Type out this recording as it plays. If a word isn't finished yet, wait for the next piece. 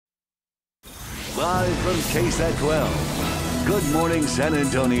Live from KSAT 12. Good Morning San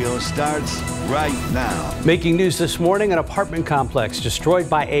Antonio starts right now. Making news this morning, an apartment complex destroyed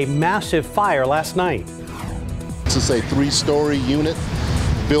by a massive fire last night. This is a 3-story unit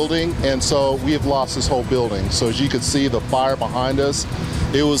building, and so we have lost this whole building. So as you can see, the fire behind us,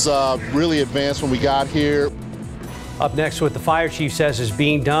 it was really advanced when we got here. Up next, what the fire chief says is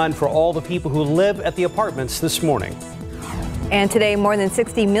being done for all the people who live at the apartments this morning. And today, more than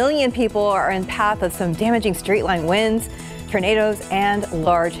 60 million people are in path of some damaging streetline winds, tornadoes, and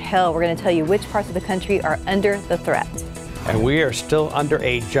large hail. We're going to tell you which parts of the country are under the threat. And we are still under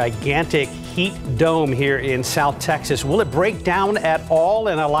a gigantic heat dome here in South Texas. Will it break down at all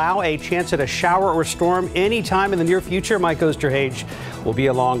and allow a chance at a shower or storm anytime in the near future? Mike Osterhage will be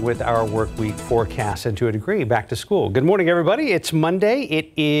along with our work week forecast and to a degree back to school. Good morning, everybody. It's Monday.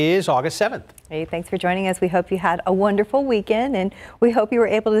 It is August 7th. Hey, thanks for joining us. We hope you had a wonderful weekend, and we hope you were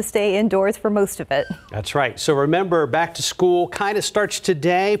able to stay indoors for most of it. That's right. So remember, back to school kind of starts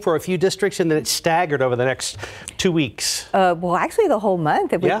today for a few districts, and then it's staggered over the next 2 weeks. Well, actually the whole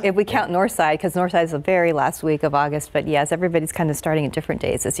month, if we count Northside, because Northside is the very last week of August. But yes, everybody's kind of starting at different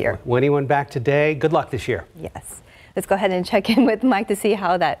days this year. Anyone back today? Good luck this year. Yes. Let's go ahead and check in with Mike to see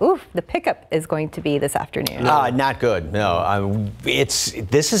how the pickup is going to be this afternoon. Not good. No, this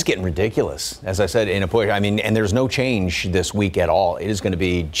is getting ridiculous. As I said in a point, and there's no change this week at all. It is going to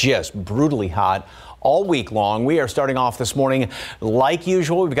be just brutally hot all week long. We are starting off this morning like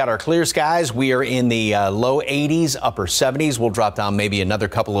usual. We've got our clear skies. We are in the low 80s, upper 70s. We'll drop down maybe another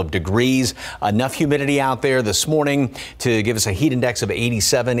couple of degrees. Enough humidity out there this morning to give us a heat index of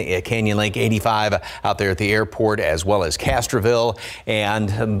 87 at Canyon Lake, 85 out there at the airport, as well as Castroville. And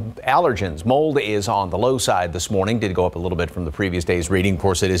allergens, mold is on the low side this morning. Did go up a little bit from the previous day's reading. Of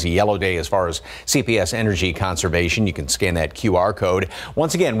course, it is a yellow day as far as CPS energy conservation. You can scan that QR code.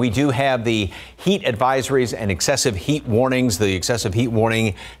 Once again, we do have the heat advisories and excessive heat warnings. The excessive heat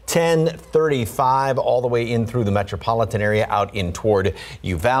warning 10:35 all the way in through the metropolitan area out in toward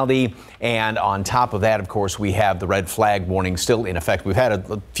Uvalde. And on top of that, of course, we have the red flag warning still in effect. We've had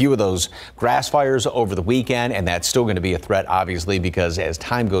a few of those grass fires over the weekend, and that's still going to be a threat, obviously, because as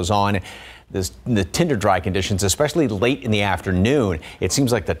time goes on, the tinder dry conditions, especially late in the afternoon, it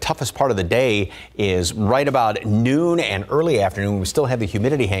seems like the toughest part of the day is right about noon and early afternoon. We still have the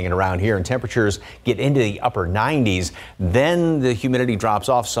humidity hanging around here, and temperatures get into the upper 90s. Then the humidity drops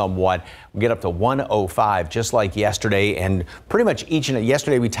off somewhat. We get up to 105 just like yesterday, and pretty much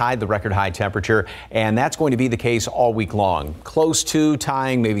yesterday we tied the record high temperature, and that's going to be the case all week long. Close to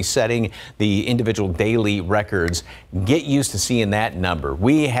tying, maybe setting the individual daily records. Get used to seeing that number.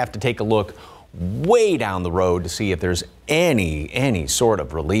 We have to take a look way down the road to see if there's any sort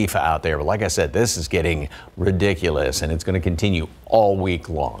of relief out there. But like I said, this is getting ridiculous, and it's going to continue all week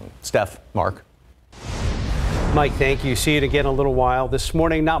long. Steph, Mark. Mike, thank you. See you again in a little while. This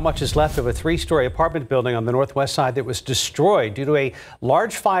morning, not much is left of a 3-story apartment building on the northwest side that was destroyed due to a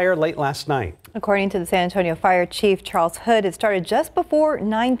large fire late last night. According to the San Antonio Fire Chief Charles Hood, it started just before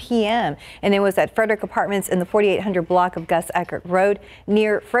 9 p.m. and it was at Frederick Apartments in the 4800 block of Gus Eckert Road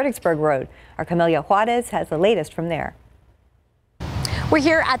near Fredericksburg Road. Our Camelia Juarez has the latest from there. We're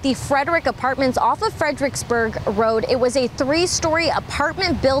here at the Frederick Apartments off of Fredericksburg Road. It was a 3-story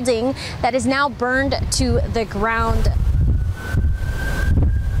apartment building that is now burned to the ground.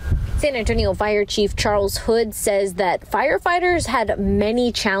 San Antonio Fire Chief Charles Hood says that firefighters had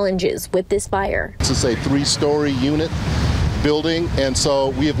many challenges with this fire. This is a 3-story unit building, and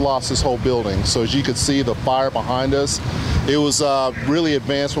so we have lost this whole building. So as you can see, the fire behind us, it was really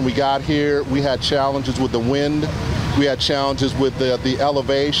advanced when we got here. We had challenges with the wind. We had challenges with the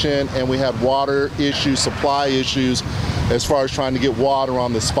elevation, and we had water issues, supply issues, as far as trying to get water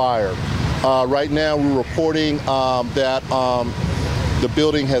on this fire. Right now, we're reporting that the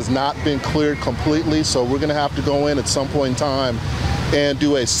building has not been cleared completely, so we're going to have to go in at some point in time and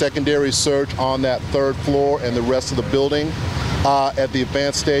do a secondary search on that 3rd floor and the rest of the building. At the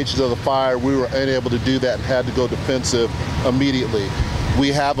advanced stages of the fire, we were unable to do that and had to go defensive immediately. We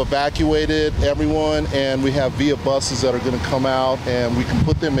have evacuated everyone, and we have VIA buses that are going to come out, and we can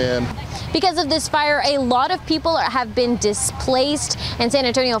put them in. Because of this fire, a lot of people have been displaced, and San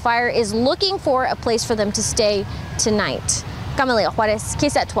Antonio Fire is looking for a place for them to stay tonight. Camelia Juarez,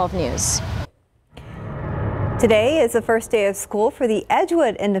 KSAT 12 News. Today is the first day of school for the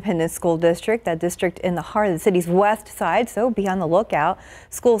Edgewood Independent School District, that district in the heart of the city's west side, so be on the lookout.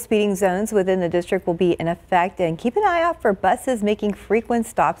 School speeding zones within the district will be in effect, and keep an eye out for buses making frequent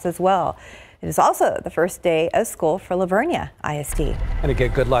stops as well. It is also the first day of school for Livonia ISD. And again,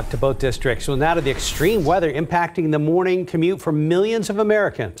 good luck to both districts. Well, now to the extreme weather impacting the morning commute for millions of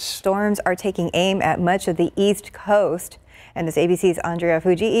Americans. Storms are taking aim at much of the East Coast. And as ABC's Andrea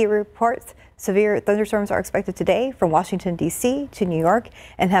Fujii reports, severe thunderstorms are expected today from Washington, D.C. to New York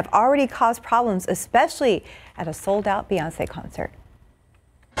and have already caused problems, especially at a sold-out Beyonce concert.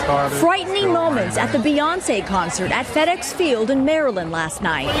 Frightening moments at the Beyonce concert at FedEx Field in Maryland last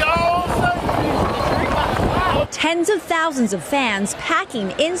night. Tens of thousands of fans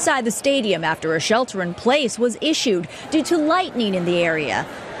packing inside the stadium after a shelter-in-place was issued due to lightning in the area.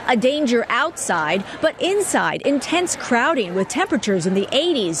 A danger outside, but inside, intense crowding with temperatures in the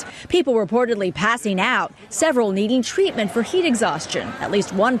 80s. People reportedly passing out, several needing treatment for heat exhaustion. At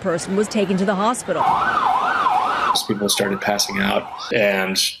least one person was taken to the hospital. People started passing out,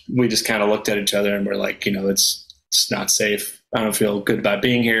 and we just kind of looked at each other and we're like, it's not safe. I don't feel good about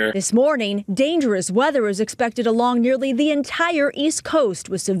being here. This morning, dangerous weather is expected along nearly the entire East Coast,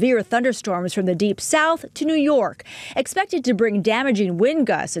 with severe thunderstorms from the deep south to New York, expected to bring damaging wind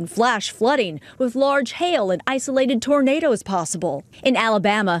gusts and flash flooding, with large hail and isolated tornadoes possible. In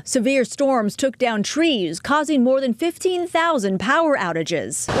Alabama, severe storms took down trees, causing more than 15,000 power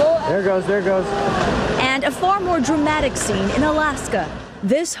outages. There goes. And a far more dramatic scene in Alaska.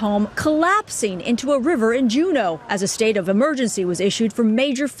 This home collapsing into a river in Juneau as a state of emergency was issued for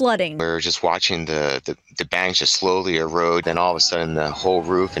major flooding. We were just watching the banks just slowly erode, and all of a sudden the whole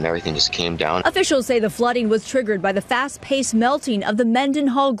roof and everything just came down. Officials say the flooding was triggered by the fast-paced melting of the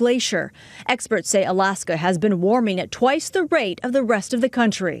Mendenhall Glacier. Experts say Alaska has been warming at twice the rate of the rest of the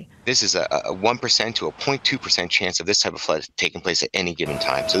country. This is a 1% to a 0.2% chance of this type of flood taking place at any given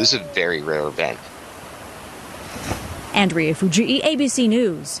time. So this is a very rare event. Andrea Fujii, ABC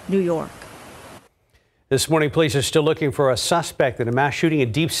News, New York. This morning, police are still looking for a suspect in a mass shooting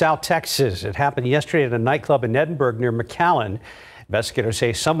in Deep South Texas. It happened yesterday at a nightclub in Edinburgh near McAllen. Investigators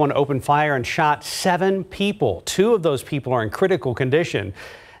say someone opened fire and shot 7 people. 2 of those people are in critical condition.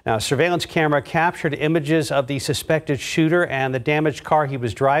 Now, a surveillance camera captured images of the suspected shooter and the damaged car he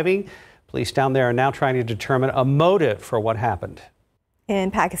was driving. Police down there are now trying to determine a motive for what happened. In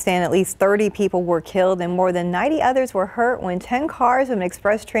Pakistan, at least 30 people were killed and more than 90 others were hurt when 10 cars of an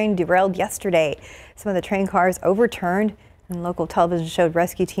express train derailed yesterday. Some of the train cars overturned, and local television showed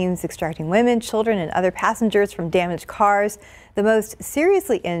rescue teams extracting women, children, and other passengers from damaged cars. The most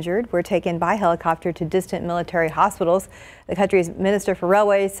seriously injured were taken by helicopter to distant military hospitals. The country's Minister for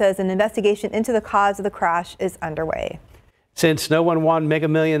Railways says an investigation into the cause of the crash is underway. Since no one won Mega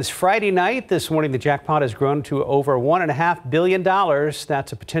Millions Friday night, this morning the jackpot has grown to over $1.5 billion.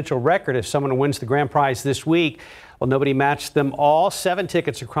 That's a potential record if someone wins the grand prize this week. Well, nobody matched them all. 7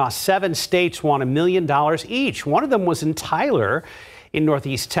 tickets across 7 states won $1 million each. One of them was in Tyler in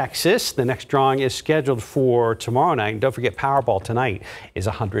Northeast Texas. The next drawing is scheduled for tomorrow night. And don't forget, Powerball tonight is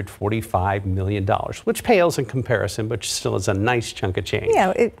 $145 million, which pales in comparison, but still is a nice chunk of change.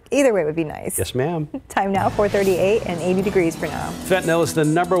 Yeah, either way would be nice. Yes, ma'am. Time now, 4:38 and 80 degrees for now. Fentanyl is the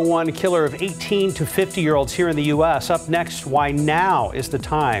 #1 killer of 18 to 50-year-olds here in the U.S. Up next, why now is the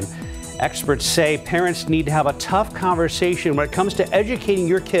time. Experts say parents need to have a tough conversation when it comes to educating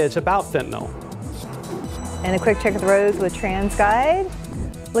your kids about fentanyl. And a quick check of the roads with TransGuide.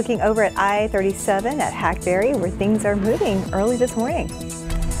 Looking over at I-37 at Hackberry, where things are moving early this morning.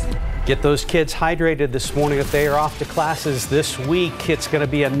 Get those kids hydrated this morning if they are off to classes this week. It's going to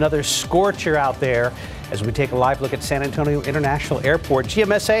be another scorcher out there as we take a live look at San Antonio International Airport.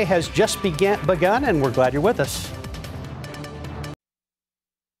 GMSA has just begun, and we're glad you're with us.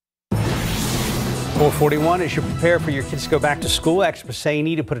 4:41 as you prepare for your kids to go back to school. Experts say you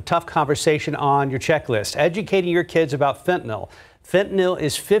need to put a tough conversation on your checklist. Educating your kids about fentanyl. Fentanyl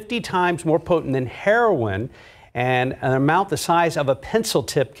is 50 times more potent than heroin, and an amount the size of a pencil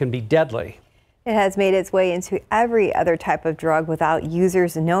tip can be deadly. It has made its way into every other type of drug without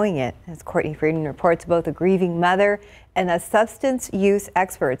users knowing it. As Courtney Frieden reports, both a grieving mother and a substance use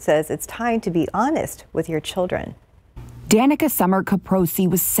expert says it's time to be honest with your children. Danica Summer Caprosi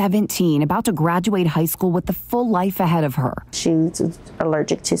was 17, about to graduate high school with the full life ahead of her. She's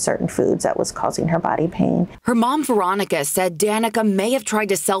allergic to certain foods that was causing her body pain. Her mom, Veronica, said Danica may have tried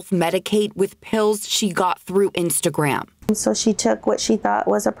to self-medicate with pills she got through Instagram. So she took what she thought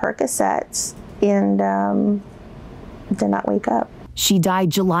was a Percocet and did not wake up. She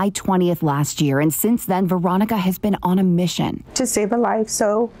died July 20th last year, and since then, Veronica has been on a mission to save a life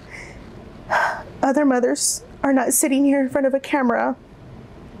so other mothers are not sitting here in front of a camera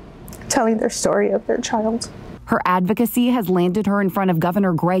telling their story of their child. Her advocacy has landed her in front of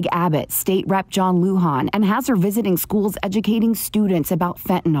Governor Greg Abbott, State Rep John Lujan, and has her visiting schools educating students about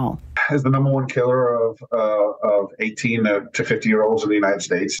fentanyl. is the #1 killer of 18 to 50-year-olds in the United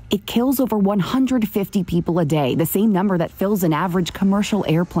States. It kills over 150 people a day, the same number that fills an average commercial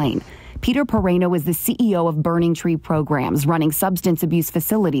airplane. Peter Pereno is the CEO of Burning Tree Programs, running substance abuse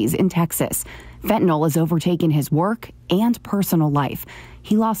facilities in Texas. Fentanyl has overtaken his work and personal life.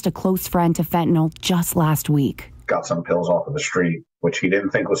 He lost a close friend to fentanyl just last week. Got some pills off of the street, which he didn't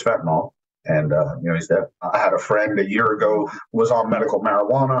think was fentanyl. And, he's dead. I had a friend a year ago was on medical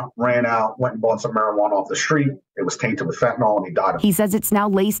marijuana, ran out, went and bought some marijuana off the street. It was tainted with fentanyl and he died. He says it's now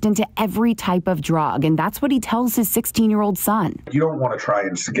laced into every type of drug, and that's what he tells his 16-year-old son. You don't want to try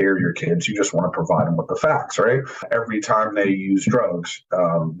and scare your kids. You just want to provide them with the facts, right? Every time they use drugs,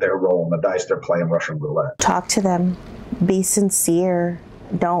 they're rolling the dice. They're playing Russian roulette. Talk to them. Be sincere.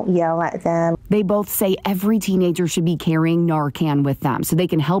 Don't yell at them. They both say every teenager should be carrying Narcan with them so they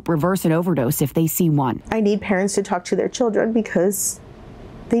can help reverse an overdose if they see one. I need parents to talk to their children because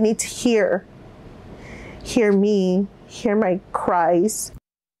they need to hear me, hear my cries.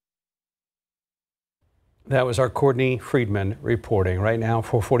 That was our Courtney Friedman reporting. Right now,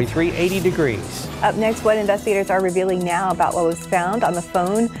 443, 80 degrees. Up next, what investigators are revealing now about what was found on the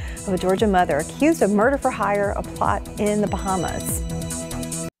phone of a Georgia mother accused of murder for hire, a plot in the Bahamas.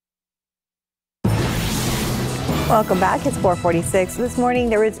 Welcome back. It's 446. This morning,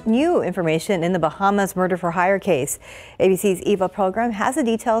 there was new information in the Bahamas murder for hire case. ABC's Eva program has the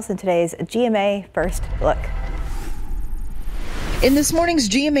details in today's GMA First Look. In this morning's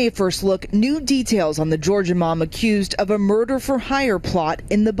GMA First Look, new details on the Georgia mom accused of a murder for hire plot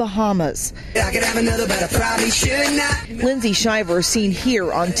in the Bahamas. I could have another, but I probably should not. Lindsay Shiver, seen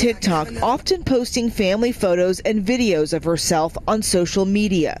here on TikTok, often posting family photos and videos of herself on social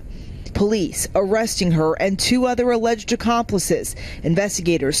media. Police arresting her and 2 other alleged accomplices.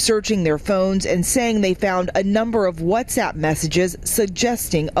 Investigators searching their phones and saying they found a number of WhatsApp messages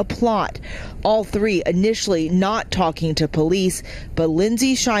suggesting a plot. All 3 initially not talking to police, but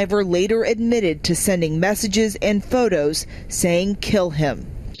Lindsay Shiver later admitted to sending messages and photos saying kill him.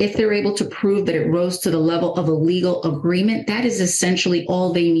 If they're able to prove that it rose to the level of a legal agreement, that is essentially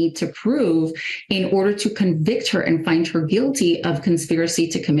all they need to prove in order to convict her and find her guilty of conspiracy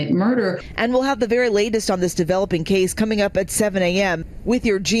to commit murder. And we'll have the very latest on this developing case coming up at 7 a.m. With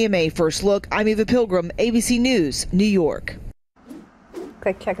your GMA First Look, I'm Eva Pilgrim, ABC News, New York.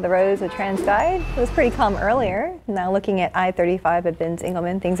 Quick check of the roads with TransGuide. It was pretty calm earlier. Now looking at I-35 at Benz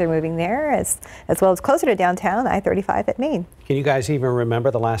Engelman, things are moving there as well as closer to downtown, I-35 at Main. Can you guys even remember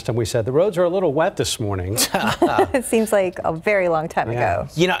the last time we said the roads are a little wet this morning? It seems like a very long time ago.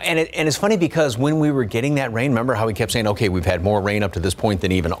 You know, and it's funny because when we were getting that rain, remember how we kept saying, okay, we've had more rain up to this point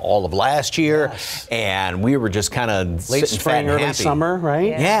than even all of last year. Yes. And we were just kind of late spring, early summer, right?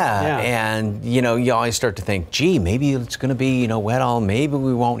 Yeah. And, you know, you always start to think, gee, maybe it's going to be, wet all, maybe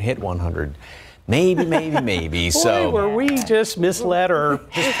we won't hit 100. Maybe. Boy, So were we just misled or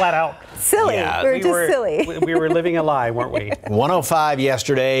just flat out silly? Yeah, we were silly. We were living a lie, weren't we? 105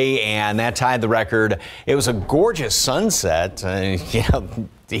 yesterday, and that tied the record. It was a gorgeous sunset, the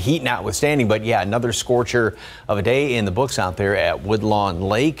heat notwithstanding, but yeah, another scorcher of a day in the books out there at Woodlawn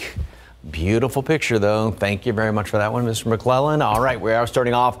Lake. Beautiful picture, though. Thank you very much for that one, Mr. McClellan. All right, we are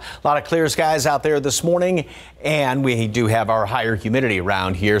starting off a lot of clear skies out there this morning, and we do have our higher humidity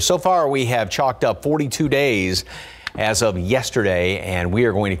around here. So far, we have chalked up 42 days as of yesterday, and we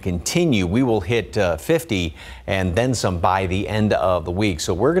are going to continue. We will hit 50 and then some by the end of the week.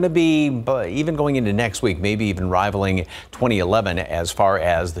 So we're going to be, even going into next week, maybe even rivaling 2011 as far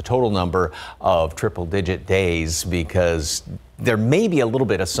as the total number of triple-digit days, because there may be a little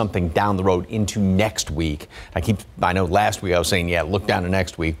bit of something down the road into next week. I know last week I was saying, look down to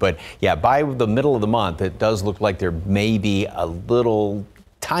next week. But by the middle of the month, it does look like there may be a little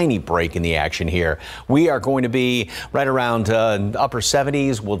tiny break in the action here. We are going to be right around upper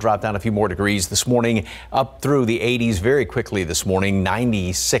 70s. We'll drop down a few more degrees this morning, up through the 80s very quickly this morning.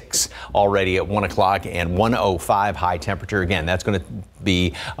 96 already at 1 o'clock and 105 high temperature. Again, that's going to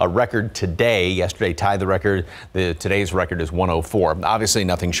be a record today. Yesterday tied the record. Today's record is 104. Obviously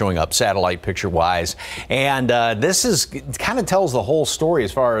nothing showing up satellite picture wise. And this kind of tells the whole story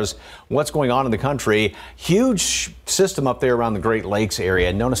as far as what's going on in the country. Huge system up there around the Great Lakes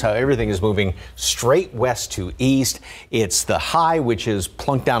area. Notice how everything is moving straight west to east. It's the high, which is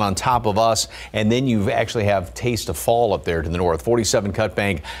plunked down on top of us. And then you actually have taste of fall up there to the north. 47 cut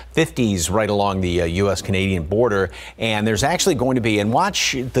bank, 50s right along the U.S.-Canadian border. And there's actually going to be, and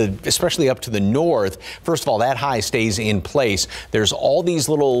watch especially up to the north. First of all, that high stays in place. There's all these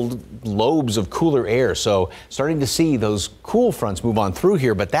little lobes of cooler air. So starting to see those cool fronts move on through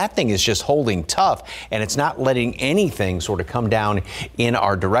here. But that thing is just holding tough, and it's not letting anything sort of come down in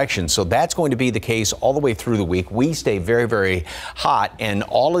our direction. So that's going to be the case all the way through the week. We stay very, very hot, and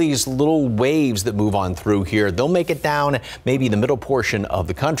all of these little waves that move on through here, they'll make it down maybe the middle portion of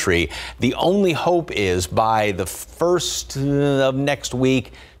the country. The only hope is by the first of next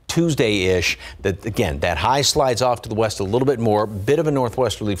week, Tuesday-ish, that again, that high slides off to the west a little bit more, bit of a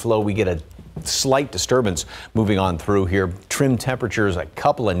northwesterly flow. We get a slight disturbance moving on through here. Trim temperatures a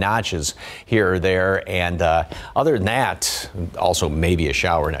couple of notches here or there, and other than that, also maybe a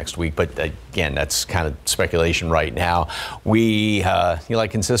shower next week, but again, that's kind of speculation right now. You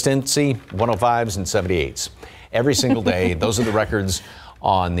like consistency? 105s and 78s every single day. Those are the records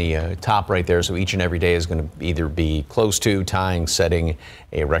on the top right there. So each and every day is going to either be close to, tying, setting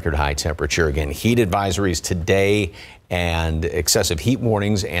a record high temperature. Again, heat advisories today and excessive heat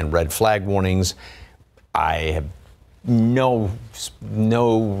warnings and red flag warnings. I have no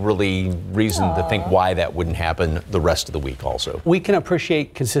really reason to think why that wouldn't happen the rest of the week also. We can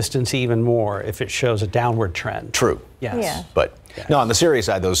appreciate consistency even more if it shows a downward trend. True. Yes. Yeah. But no, on the serious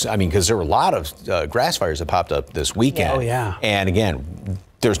side, because there were a lot of grass fires that popped up this weekend. Oh, yeah. And again,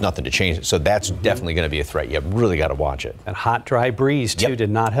 there's nothing to change it. So that's definitely going to be a threat. You've really got to watch it. And hot, dry breeze, too, did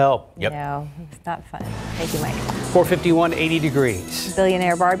not help. Yep. No, it's not fun. Thank you, Mike. 451, 80 degrees.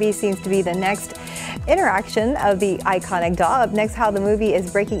 Billionaire Barbie seems to be the next interaction of the iconic doll. Up next, how the movie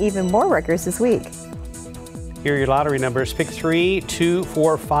is breaking even more records this week. Here are your lottery numbers. Pick 3, 2,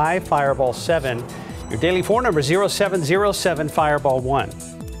 4, 5, Fireball 7. Your daily 4 number 0707, Fireball 1.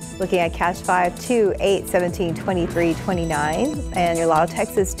 Looking at Cash 5, 2, 8, 17, 23, 29. And your Lotto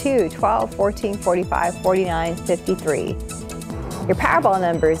Texas 2, 12, 14, 45, 49, 53. Your Powerball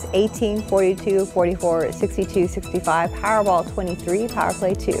numbers 18, 42, 44, 62, 65, Powerball 23, Power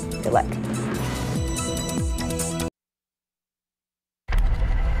Play 2. Good luck.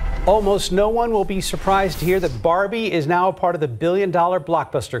 Almost no one will be surprised to hear that Barbie is now a part of the $1 billion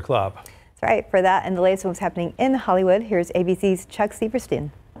blockbuster club. That's right. For that and the latest what's happening in Hollywood, here's ABC's Chuck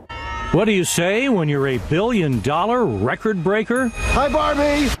Severstein. What do you say when you're a $1 billion record breaker? Hi,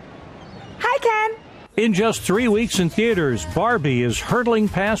 Barbie. Hi, Ken. In just 3 weeks in theaters, Barbie is hurtling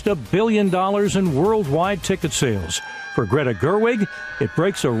past $1 billion in worldwide ticket sales. For Greta Gerwig, it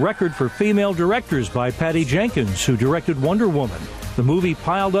breaks a record for female directors by Patty Jenkins, who directed Wonder Woman. The movie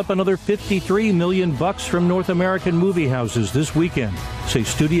piled up another $53 million from North American movie houses this weekend, say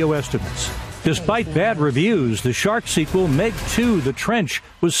studio estimates. Despite bad reviews, the shark sequel, Meg 2: The Trench,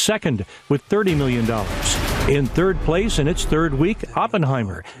 was second with $30 million. In third place in its third week,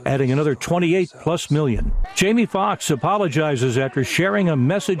 Oppenheimer, adding another $28+ million. Jamie Foxx apologizes after sharing a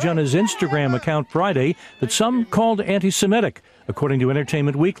message on his Instagram account Friday that some called anti-Semitic, according to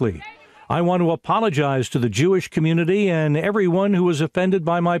Entertainment Weekly. I want to apologize to the Jewish community and everyone who was offended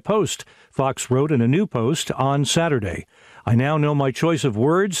by my post, Fox wrote in a new post on Saturday. I now know my choice of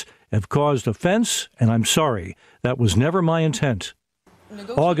words have caused offense, and I'm sorry. That was never my intent.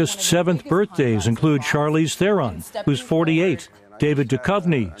 August 7th birthdays include Charlize Theron, who's 48, David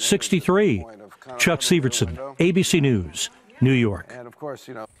Duchovny, 63. Chuck Severson, ABC News, New York.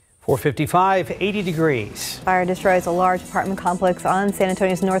 455, 80 degrees. Fire destroys a large apartment complex on San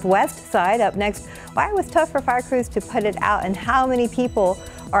Antonio's northwest side. Up next, why it was tough for fire crews to put it out and how many people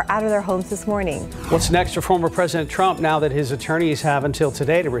are out of their homes this morning. What's next for former President Trump now that his attorneys have until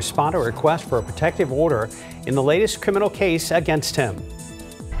today to respond to a request for a protective order in the latest criminal case against him?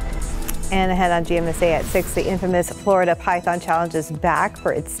 And ahead on GMSA at 6, the infamous Florida Python Challenge is back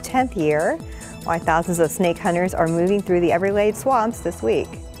for its 10th year. Why thousands of snake hunters are moving through the Everglades swamps this week.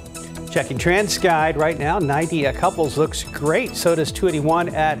 Checking TransGuide right now, 90 couples looks great. So does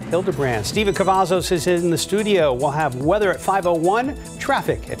 281 at Hildebrand. Stephen Cavazos is in the studio. We'll have weather at 5:01,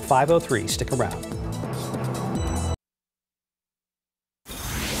 traffic at 5:03. Stick around.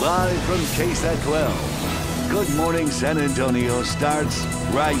 Live from KSAT 12, Good Morning San Antonio starts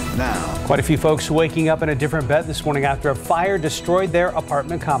right now. Quite a few folks waking up in a different bed this morning after a fire destroyed their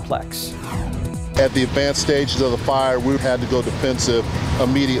apartment complex. At the advanced stages of the fire, we had to go defensive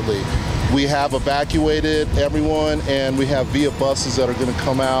immediately. We have evacuated everyone, and we have VIA buses that are going to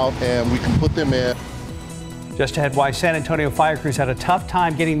come out, and we can put them in. Just ahead, why San Antonio fire crews had a tough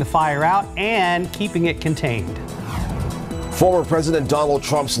time getting the fire out and keeping it contained. Former President Donald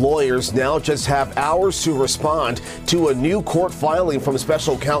Trump's lawyers now just have hours to respond to a new court filing from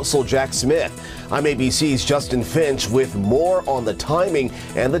special counsel Jack Smith. I'm ABC's Justin Finch with more on the timing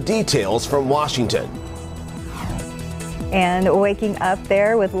and the details from Washington. And waking up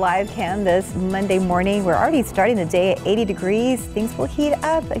there with live cam this Monday morning. We're already starting the day at 80 degrees. Things will heat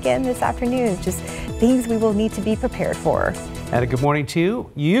up again this afternoon. Just things we will need to be prepared for. And a good morning to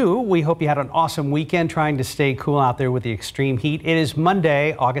you. We hope you had an awesome weekend trying to stay cool out there with the extreme heat. It is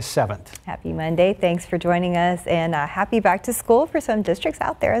Monday, August 7th. Happy Monday. Thanks for joining us, and happy back to school for some districts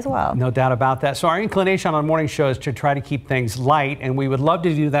out there as well. No doubt about that. So our inclination on morning show is to try to keep things light, and we would love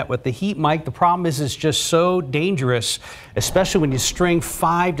to do that with the heat, Mike. The problem is it's just so dangerous, especially when you string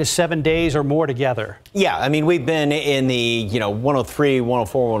 5 to 7 days or more together. Yeah, I mean, we've been in the 103,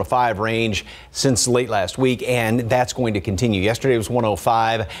 104, 105 range since late last week, and that's going to continue. Yesterday was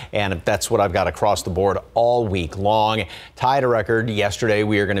 105, and that's what I've got across the board all week long. Tied a record yesterday.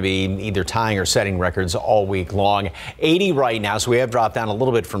 We are going to be either tying or setting records all week long. 80 right now, so we have dropped down a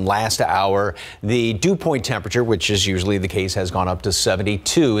little bit from last hour. The dew point temperature, which is usually the case, has gone up to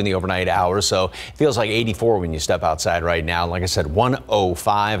 72 in the overnight hours, so it feels like 84 when you step outside right now. Like I said,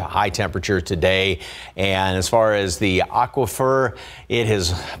 105 high temperature today. And as far as the aquifer, it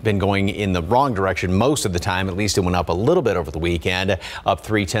has been going in the wrong direction most of the time. At least it went up a little bit over the weekend, up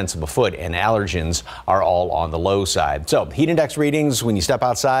 0.3 of a foot, and allergens are all on the low side. So heat index readings when you step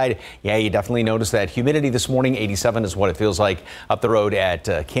outside, yeah, you definitely notice that humidity this morning. 87 is what it feels like up the road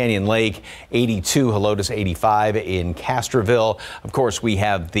at Canyon Lake. 82, Helotes 85 in Castroville. Of course, we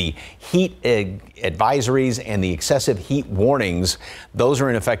have the heat advisories and the excessive heat warnings. Those are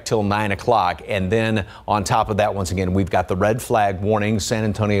in effect till 9 o'clock. And then on top of that, once again, we've got the red flag warning. San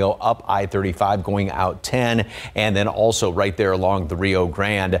Antonio up I-35 going out 10, and then also right there along the Rio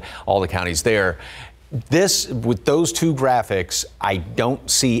Grande, all the counties there. With those two graphics, I don't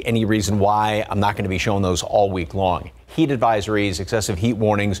see any reason why I'm not going to be showing those all week long. Heat advisories, excessive heat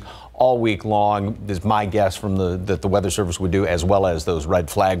warnings all week long is my guess from that the Weather Service would do, as well as those red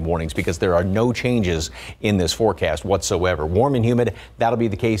flag warnings, because there are no changes in this forecast whatsoever. Warm and humid, that'll be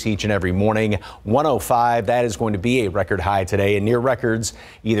the case each and every morning. 105, that is going to be a record high today, and near records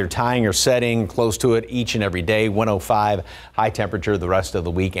either tying or setting close to it each and every day. 105 high temperature the rest of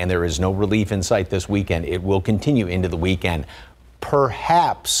the week, and there is no relief in sight this weekend. It will continue into the weekend.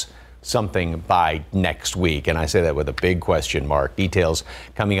 Perhaps something by next week, and I say that with a big question mark. Details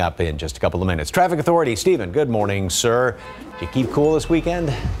coming up in just a couple of minutes. Traffic Authority, Stephen, good morning, sir. Did you keep cool this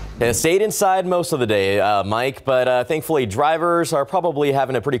weekend? Yeah, stayed inside most of the day, Mike, but thankfully drivers are probably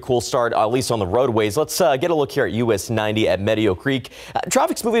having a pretty cool start, at least on the roadways. Let's get a look here at US 90 at Medio Creek.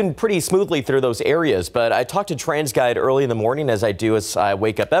 Traffic's moving pretty smoothly through those areas, but I talked to TransGuide early in the morning, as I do as I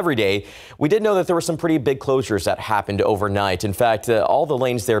wake up every day. We did know that there were some pretty big closures that happened overnight. In fact, all the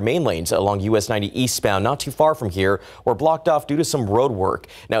lanes there, main lanes along US 90 eastbound, not too far from here, were blocked off due to some road work.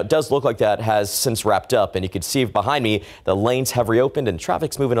 Now, it does look like that has since wrapped up, and you can see behind me the lanes have reopened and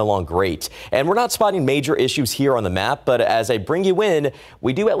traffic's moving along great. And we're not spotting major issues here on the map, but as I bring you in,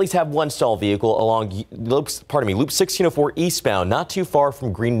 we do at least have one stalled vehicle along Loop 1604 eastbound, not too far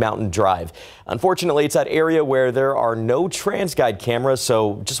from Green Mountain Drive. Unfortunately, it's that area where there are no TransGuide cameras,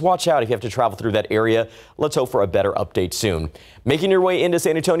 so just watch out if you have to travel through that area. Let's hope for a better update soon. Making your way into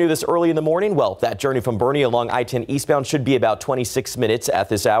San Antonio this early in the morning, well, that journey from Bernie along I-10 eastbound should be about 26 minutes at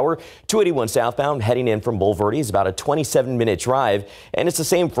this hour. 281 southbound heading in from Bulverde is about a 27-minute drive, and it's the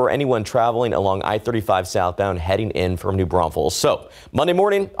same for anyone traveling along I-35 southbound heading in from New Braunfels. So Monday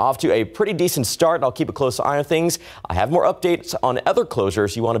morning, off to a pretty decent start. I'll keep a close eye on things. I have more updates on other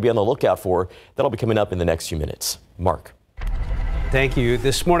closures you want to be on the lookout for. That'll be coming up in the next few minutes. Mark. Thank you.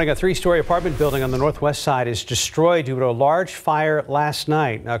 This morning, a 3-story apartment building on the northwest side is destroyed due to a large fire last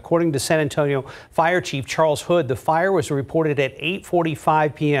night. According to San Antonio Fire Chief Charles Hood, the fire was reported at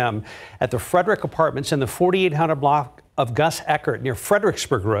 8:45 p.m. at the Frederick Apartments in the 4800 block of Gus Eckert near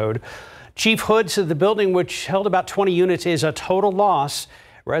Fredericksburg Road. Chief Hood said the building, which held about 20 units, is a total loss.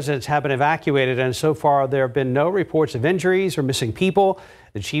 Residents have been evacuated, and so far there have been no reports of injuries or missing people.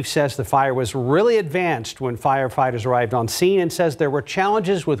 The chief says the fire was really advanced when firefighters arrived on scene, and says there were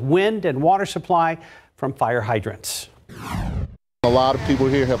challenges with wind and water supply from fire hydrants. A lot of people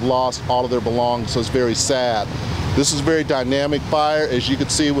here have lost all of their belongings, so it's very sad. This is a very dynamic fire. As you can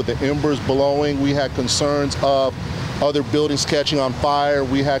see with the embers blowing, we had concerns of other buildings catching on fire.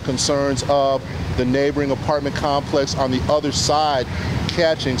 We had concerns of the neighboring apartment complex on the other side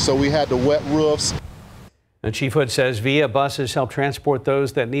catching, so we had the wet roofs. And Chief Hood says VIA buses helped transport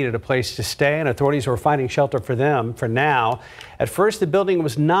those that needed a place to stay, and authorities were finding shelter for them for now. At first, the building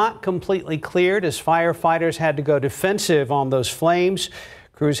was not completely cleared as firefighters had to go defensive on those flames.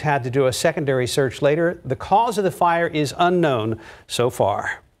 Crews had to do a secondary search later. The cause of the fire is unknown so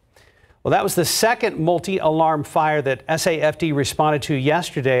far. Well, that was the second multi-alarm fire that SAFD responded to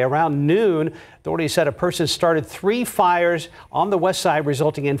yesterday. Around noon, authorities said a person started 3 fires on the west side,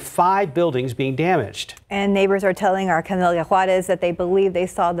 resulting in 5 buildings being damaged. And neighbors are telling our Camelia Juarez that they believe they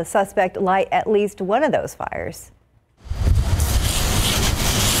saw the suspect light at least one of those fires.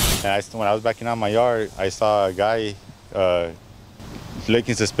 And when I was backing out my yard, I saw a guy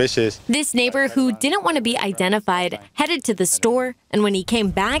looking suspicious. This neighbor, who didn't want to be identified, headed to the store, and when he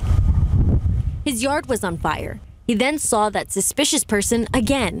came back, his yard was on fire. He then saw that suspicious person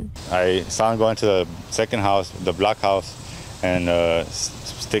again. I saw him go into the second house, the block house, and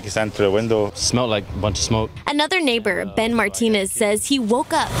stick his hand through the window. Smelled like a bunch of smoke. Another neighbor, Ben Martinez, says he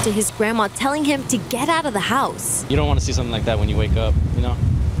woke up to his grandma telling him to get out of the house. You don't want to see something like that when you wake up, you know?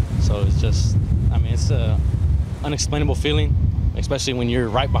 So it's just, I mean, it's an unexplainable feeling, especially when you're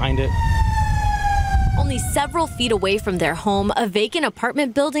right behind it. Only several feet away from their home, a vacant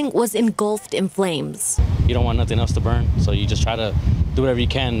apartment building was engulfed in flames. You don't want nothing else to burn, so you just try to do whatever you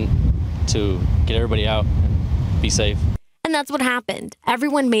can to get everybody out and be safe. And that's what happened.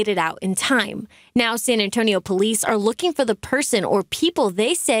 Everyone made it out in time. Now San Antonio police are looking for the person or people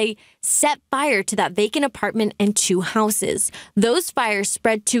they say set fire to that vacant apartment and 2 houses. Those fires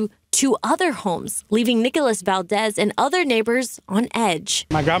spread to 2 other homes, leaving Nicholas Valdez and other neighbors on edge.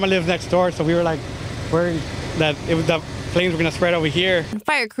 My grandma lives next door, so we were like worried that the flames were going to spread over here.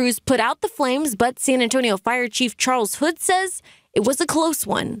 Fire crews put out the flames, but San Antonio Fire Chief Charles Hood says it was a close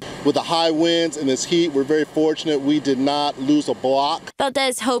one. With the high winds and this heat, we're very fortunate we did not lose a block.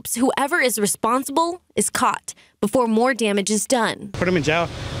 Valdez hopes whoever is responsible is caught before more damage is done. Put him in jail.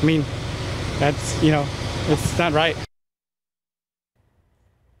 I mean, that's, you know, it's not right.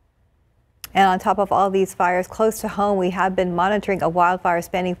 And on top of all these fires close to home, we have been monitoring a wildfire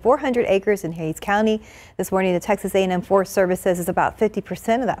spanning 400 acres in Hays County. This morning, the Texas A&M Forest Service says it's about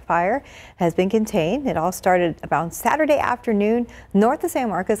 50% of that fire has been contained. It all started about Saturday afternoon north of San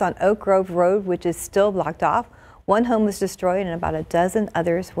Marcos on Oak Grove Road, which is still blocked off. 1 home was destroyed and about a dozen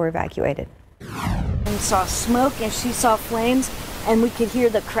others were evacuated. We saw smoke and she saw flames, and we could hear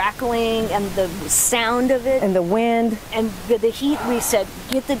the crackling and the sound of it. And the wind. And the heat. We said,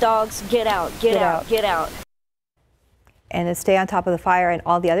 get the dogs, get out, get out, get out. And to stay on top of the fire and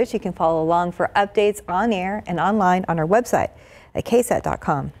all the others, you can follow along for updates on air and online on our website at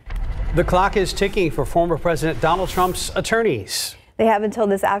KSAT.com. The clock is ticking for former President Donald Trump's attorneys. They have until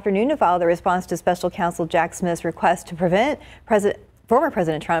this afternoon to file their response to special counsel Jack Smith's request to prevent former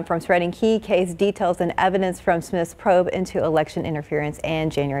President Trump from spreading key case details and evidence from Smith's probe into election interference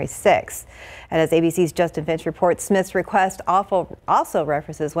and January 6th. And as ABC's Justin Finch reports, Smith's request also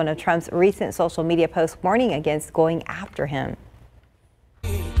references one of Trump's recent social media posts warning against going after him.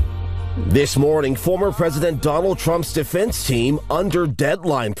 This morning, former President Donald Trump's defense team under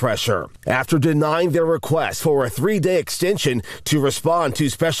deadline pressure after denying their request for a 3-day extension to respond to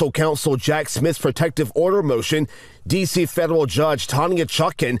special counsel Jack Smith's protective order motion. D.C. federal judge Tanya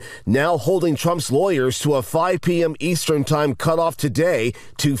Chutkan now holding Trump's lawyers to a 5 p.m. Eastern time cutoff today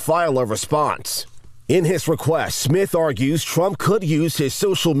to file a response. In his request, Smith argues Trump could use his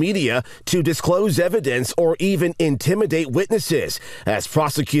social media to disclose evidence or even intimidate witnesses as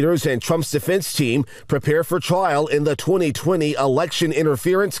prosecutors and Trump's defense team prepare for trial in the 2020 election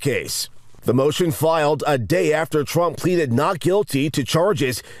interference case. The motion filed a day after Trump pleaded not guilty to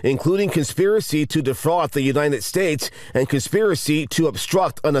charges including conspiracy to defraud the United States and conspiracy to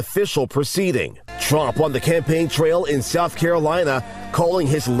obstruct an official proceeding. Trump on the campaign trail in South Carolina, calling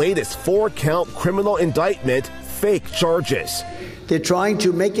his latest 4-count criminal indictment fake charges. They're trying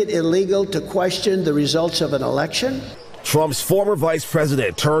to make it illegal to question the results of an election. Trump's former vice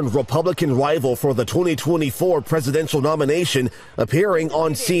president turned Republican rival for the 2024 presidential nomination appearing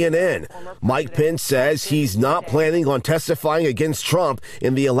on CNN. Mike Pence says he's not planning on testifying against Trump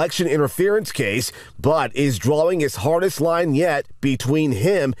in the election interference case, but is drawing his hardest line yet between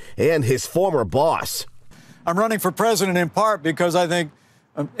him and his former boss. I'm running for president in part because I think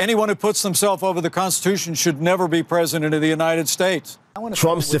anyone who puts themselves over the Constitution should never be president of the United States.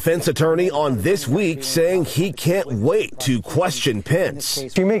 Trump's defense attorney on This Week saying he can't wait to question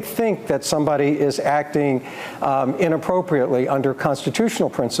Pence. You may think that somebody is acting inappropriately under constitutional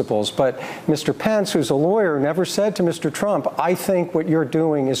principles, but Mr. Pence, who's a lawyer, never said to Mr. Trump, I think what you're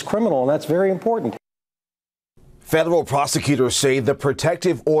doing is criminal, and that's very important. Federal prosecutors say the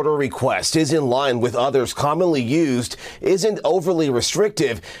protective order request is in line with others commonly used, isn't overly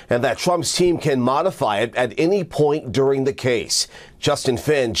restrictive, and that Trump's team can modify it at any point during the case. Justin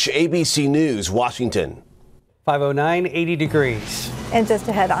Finch, ABC News, Washington. 509, 80 degrees. And just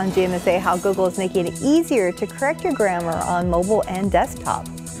ahead on GMSA, how Google is making it easier to correct your grammar on mobile and desktop.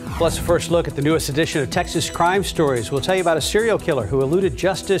 Plus, a first look at the newest edition of Texas Crime Stories. We'll tell you about a serial killer who eluded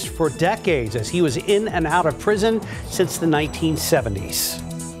justice for decades as he was in and out of prison since the 1970s.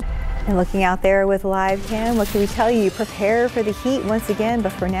 And looking out there with live cam, what can we tell you? Prepare for the heat once again,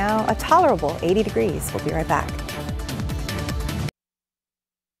 but for now, a tolerable 80 degrees. We'll be right back.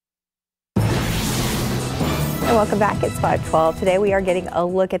 welcome back. It's 5:12. Today we are getting a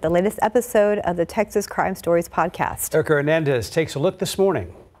look at the latest episode of the Texas Crime Stories podcast. Erica Hernandez takes a look this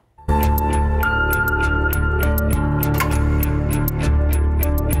morning.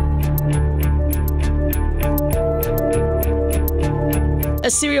 A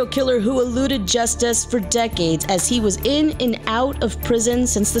serial killer who eluded justice for decades as he was in and out of prison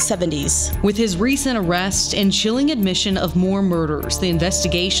since the 70s. With his recent arrest and chilling admission of more murders, the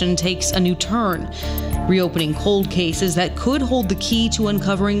investigation takes a new turn, reopening cold cases that could hold the key to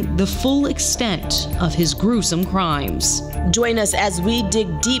uncovering the full extent of his gruesome crimes. Join us as we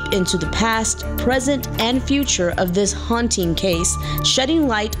dig deep into the past, present, and future of this haunting case, shedding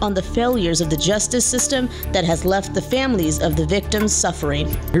light on the failures of the justice system that has left the families of the victims suffering.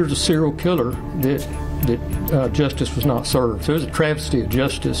 Here's a serial killer that justice was not served. So there's a travesty of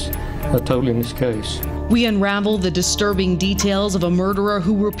justice total in this case. We unravel the disturbing details of a murderer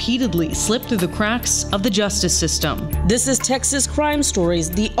who repeatedly slipped through the cracks of the justice system. This is Texas Crime Stories,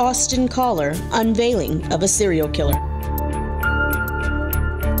 the Austin Caller, unveiling of a serial killer.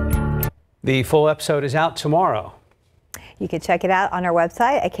 The full episode is out tomorrow. You can check it out on our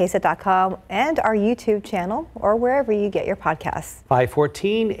website at KSAT.com and our YouTube channel or wherever you get your podcasts.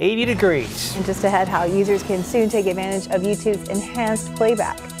 514, 80 degrees. And just ahead, how users can soon take advantage of YouTube's enhanced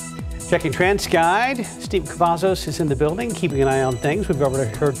playback. Checking TransGuide, Steve Cavazos is in the building, keeping an eye on things. We've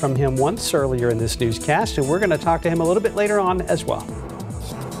already heard from him once earlier in this newscast, and we're going to talk to him a little bit later on as well.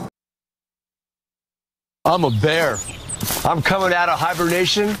 I'm a bear. I'm coming out of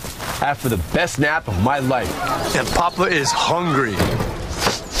hibernation after the best nap of my life. And Papa is hungry.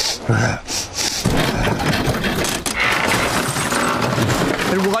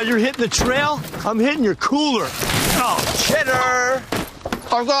 And while you're hitting the trail, I'm hitting your cooler. Oh, cheddar!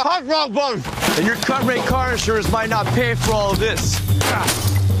 I've got a hot dog bun! And your cut rate car insurance might not pay for all of this.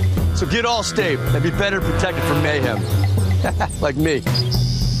 So get Allstate and be better protected from mayhem. Like me.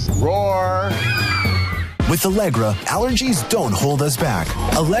 Roar! With Allegra, allergies don't hold us back.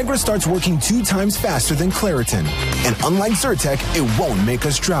 Allegra starts working 2 times faster than Claritin. And unlike Zyrtec, it won't make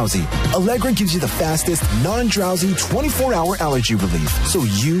us drowsy. Allegra gives you the fastest, non-drowsy 24-hour allergy relief so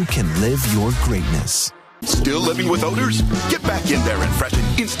you can live your greatness. Still living with odors? Get back in there and freshen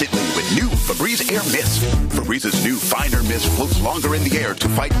instantly with new Febreze Air Mist. Febrze's new finer mist floats longer in the air to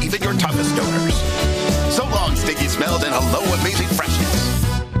fight even your toughest odors. So long, sticky smells, and hello, amazing freshness.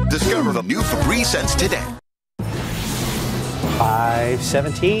 Discover the new Febreze scents today.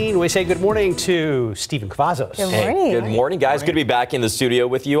 517. We say good morning to Stephen Cavazos. Good morning. Hey, good morning, guys. Good to be back in the studio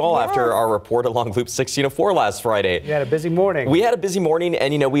with you all after our report along Loop 1604 last Friday. You had a busy morning. We had a busy morning,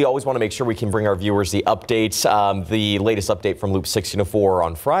 and, you know, we always want to make sure we can bring our viewers the updates. The latest update from Loop 1604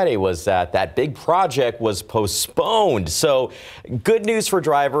 on Friday was that that big project was postponed. So good news for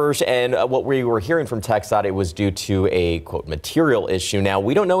drivers, and what we were hearing from TxDOT, it was due to a, quote, material issue. Now,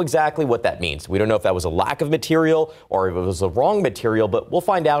 we don't know exactly what that means. We don't know if that was a lack of material or if it was a wrong material, but we'll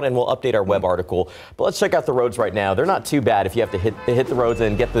find out and we'll update our web article. But let's check out the roads right now. They're not too bad if you have to hit the roads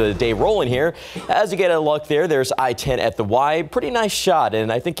and get the day rolling here. As you get a look there's I-10 at the Y. Pretty nice shot,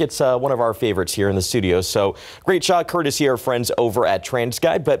 and I think it's one of our favorites here in the studio. So great shot, courtesy of our friends over at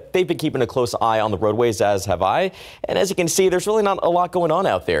TransGuide, but they've been keeping a close eye on the roadways, as have I. And as you can see, there's really not a lot going on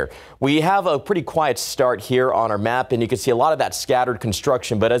out there. We have a pretty quiet start here on our map, and you can see a lot of that scattered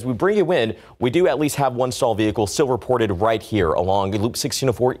construction. But as we bring you in, we do at least have one stall vehicle still reported right here along Loop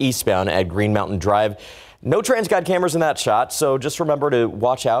 1604 eastbound at Green Mountain Drive. No TransGuide cameras in that shot, so just remember to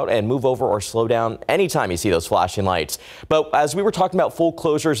watch out and move over or slow down anytime you see those flashing lights. But as we were talking about full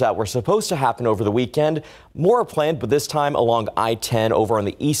closures that were supposed to happen over the weekend, more are planned, but this time along I-10 over on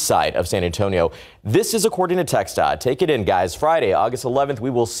the east side of San Antonio. This is according to TxDOT. Take it in, guys. Friday, August 11th, we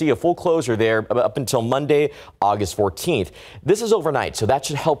will see a full closure there up until Monday, August 14th. This is overnight, so that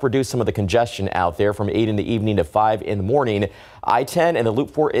should help reduce some of the congestion out there from 8 in the evening to 5 in the morning. I-10 and the Loop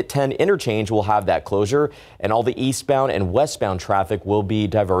 410 interchange will have that closure, and all the eastbound and westbound traffic will be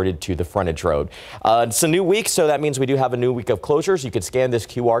diverted to the frontage road. It's a new week, so that means we do have a new week of closures. You can scan this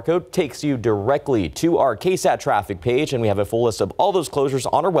QR code, takes you directly to our KSAT traffic page, and we have a full list of all those closures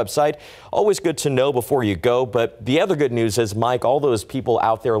on our website. Always good to know before you go. But the other good news is, Mike, all those people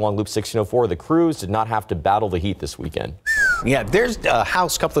out there along Loop 1604, the crews did not have to battle the heat this weekend. Yeah, there's a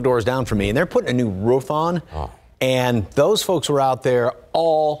house a couple of doors down from me, and they're putting a new roof on. And those folks were out there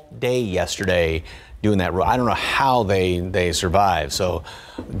all day yesterday doing that roof. I don't know how they survived. So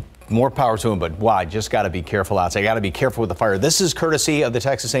more power to them, but wow, just got to be careful outside. Got to be careful with the fire. This is courtesy of the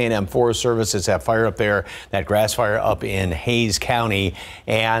Texas A&M Forest Service. It's that fire up there, that grass fire up in Hays County.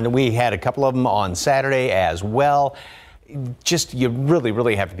 And we had a couple of them on Saturday as well. you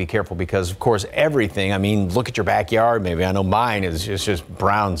really have to be careful because, of course, everything, I mean, look at your backyard. Maybe I know mine is just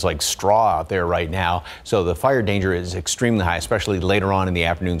browns like straw out there right now. So the fire danger is extremely high, especially later on in the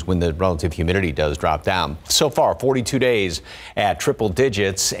afternoons when the relative humidity does drop down. So far, 42 days at triple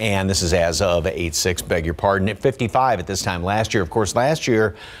digits, and this is as of 8/6, beg your pardon, at 55 at this time last year. Of course, last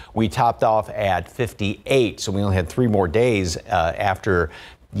year we topped off at 58, so we only had 3 more days after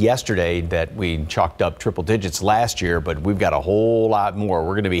yesterday that we chalked up triple digits last year, but we've got a whole lot more.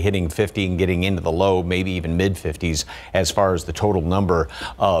 We're going to be hitting 50 and getting into the low, maybe even mid 50s as far as the total number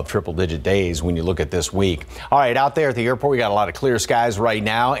of triple digit days when you look at this week. All right, out there at the airport, we got a lot of clear skies right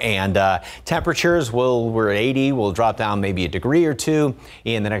now, and temperatures we're at 80. We'll drop down maybe a degree or 2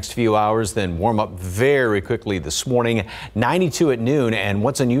 in the next few hours, then warm up very quickly this morning. 92 at noon, and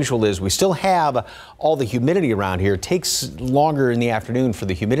what's unusual is we still have all the humidity around here. It takes longer in the afternoon for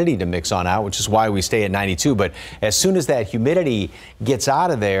the humidity to mix on out, which is why we stay at 92. But as soon as that humidity gets out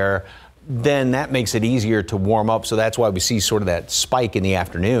of there, then that makes it easier to warm up. So that's why we see sort of that spike in the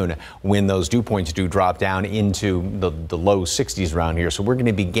afternoon when those dew points do drop down into the low 60s around here. So we're going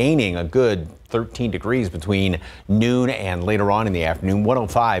to be gaining a good 13 degrees between noon and later on in the afternoon.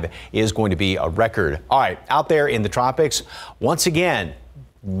 105 is going to be a record. All right, out there in the tropics, once again,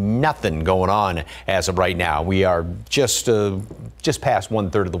 nothing going on as of right now. We are just past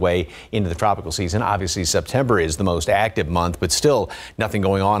 1/3 of the way into the tropical season. Obviously, September is the most active month, but still nothing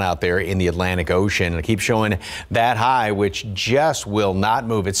going on out there in the Atlantic Ocean. And I keep showing that high, which just will not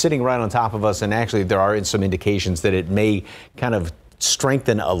move. It's sitting right on top of us, and actually there are some indications that it may kind of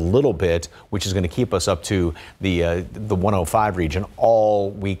strengthen a little bit, which is going to keep us up to the 105 region all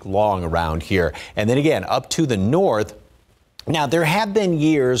week long around here. And then again, up to the north. Now, there have been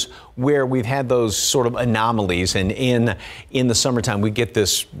years where we've had those sort of anomalies, and in the summertime, we get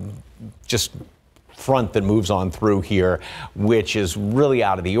this just front that moves on through here, which is really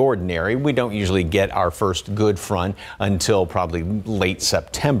out of the ordinary. We don't usually get our first good front until probably late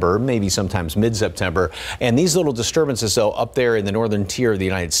September, maybe sometimes mid-September. And these little disturbances, though, up there in the northern tier of the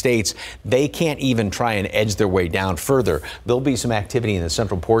United States, they can't even try and edge their way down further. There'll be some activity in the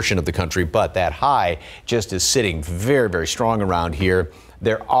central portion of the country, but that high just is sitting very strong around here.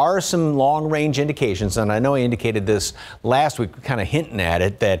 There are some long-range indications, and I know I indicated this last week, kind of hinting at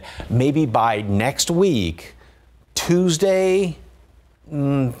it, that maybe by next week, Tuesday,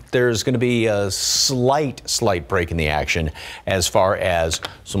 there's going to be a slight break in the action as far as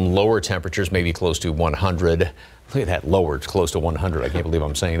some lower temperatures, maybe close to 100. Look at that, lower, it's close to 100. I can't believe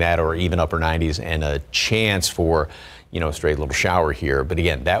I'm saying that, or even upper 90s, and a chance for, a straight little shower here. But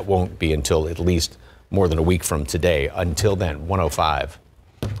again, that won't be until at least more than a week from today. Until then, 105.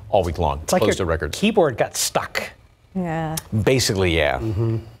 All week long. It's like your keyboard got stuck. Yeah. Basically, yeah.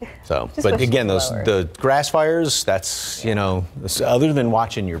 So, but again, the grass fires, that's, other than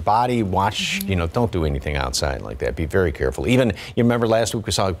watching your body, don't do anything outside like that. Be very careful. Even, you remember last week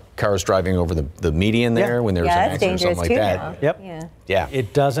we saw cars driving over the median there when there was an accident or something like that. Now. Yep. Yeah.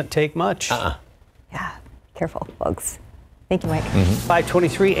 It doesn't take much. Yeah. Careful, folks. Thank you, Mike.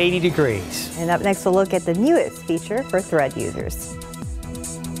 523, 80 degrees. And up next, we'll look at the newest feature for Thread users.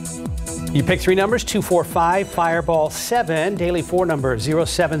 You pick 3 numbers, 245, Fireball 7, daily 4 number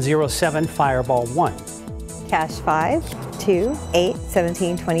 0707, Fireball 1. Cash 5, 2, 8,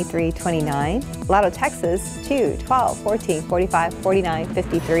 17, 23, 29. Lotto Texas 2, 12, 14, 45, 49,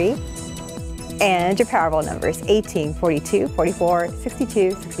 53. And your Powerball numbers 18, 42, 44,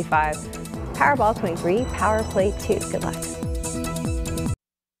 62, 65. Powerball 23, Power Play 2. Good luck.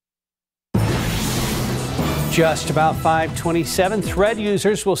 Just about 527. Thread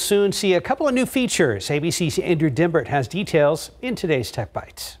users will soon see a couple of new features. ABC's Andrew Dimbert has details in today's Tech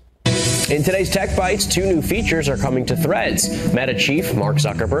Bites. In today's Tech Bites, 2 new features are coming to Threads. Meta chief Mark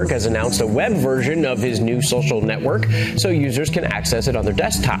Zuckerberg has announced a web version of his new social network so users can access it on their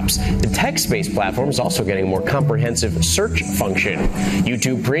desktops. The text-based platform is also getting a more comprehensive search function.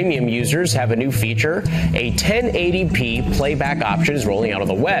 YouTube Premium users have a new feature. A 1080p playback option is rolling out on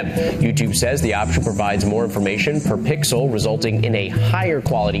the web. YouTube says the option provides more information per pixel, resulting in a higher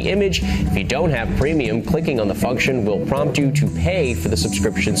quality image. If you don't have Premium, clicking on the function will prompt you to pay for the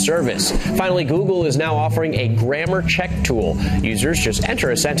subscription service. Finally, Google is now offering a grammar check tool. Users just enter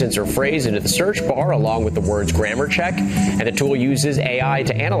a sentence or phrase into the search bar along with the words grammar check, and the tool uses AI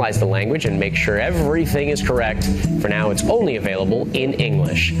to analyze the language and make sure everything is correct. For now, it's only available in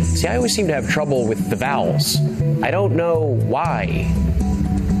English. See, I always seem to have trouble with the vowels. I don't know why.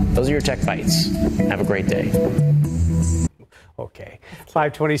 Those are your Tech Bites. Have a great day. Okay. today.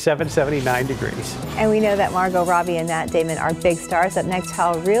 527, 79 degrees. And we know that Margot Robbie and Matt Damon are big stars. Up next,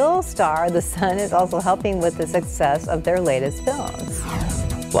 how real star The Sun is also helping with the success of their latest films.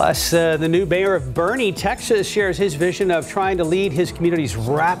 Plus, the new mayor of Boerne, Texas, shares his vision of trying to lead his community's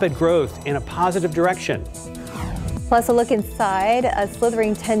rapid growth in a positive direction. Plus, a look inside a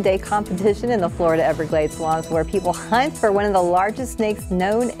slithering 10-day competition in the Florida Everglades swamps where people hunt for one of the largest snakes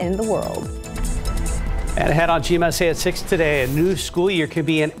known in the world. And ahead on GMSA at 6 today, a new school year can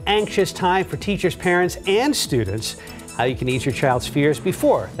be an anxious time for teachers, parents, and students. How you can ease your child's fears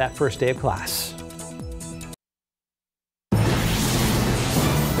before that first day of class.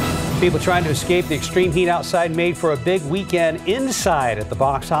 People trying to escape the extreme heat outside made for a big weekend inside at the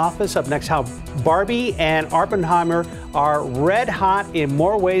box office. Up next, how Barbie and Oppenheimer are red hot in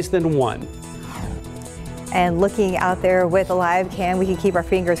more ways than one. And looking out there with a live cam, we can keep our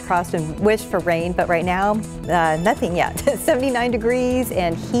fingers crossed and wish for rain, but right now, nothing yet. 79 degrees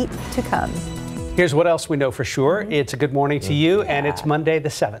and heat to come. Here's what else we know for sure. It's a good morning to you, and it's Monday the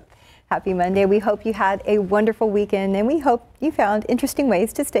 7th. Happy Monday. We hope you had a wonderful weekend, and we hope you found interesting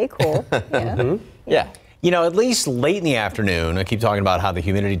ways to stay cool. Yeah. You know, at least late in the afternoon, I keep talking about how the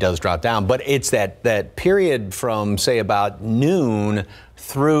humidity does drop down, but it's that period from, say, about noon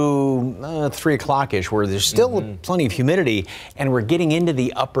through 3 o'clock-ish where there's still plenty of humidity, and we're getting into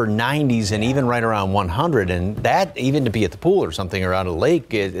the upper 90s and even right around 100. And that, even to be at the pool or something or out of the lake,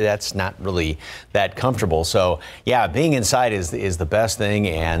 that's not really that comfortable. So, yeah, being inside is the best thing.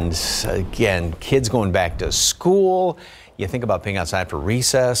 And again, kids going back to school. You think about being outside for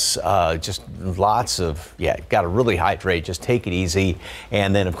recess, just lots of, got to really hydrate, just take it easy.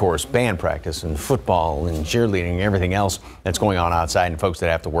 And then, of course, band practice and football and cheerleading and everything else that's going on outside. And folks that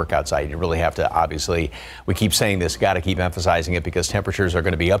have to work outside, you really have to, obviously, we keep saying this, got to keep emphasizing it because temperatures are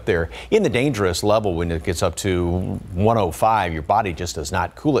going to be up there in the dangerous level when it gets up to 105. Your body just does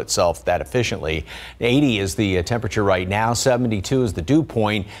not cool itself that efficiently. 80 is the temperature right now. 72 is the dew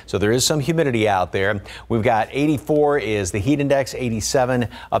point. So there is some humidity out there. We've got 84 is the heat index, 87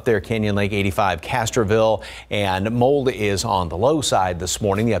 up there, Canyon Lake, 85 Castroville, and mold is on the low side this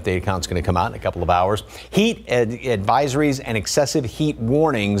morning. The updated count's going to come out in a couple of hours. Heat advisories and excessive heat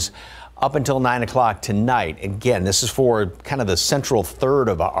warnings up until 9 o'clock tonight. Again, this is for kind of the central third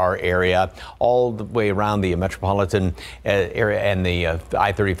of our area, all the way around the metropolitan area and the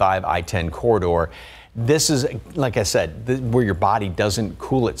I-35, I-10 corridor. This is, like I said, where your body doesn't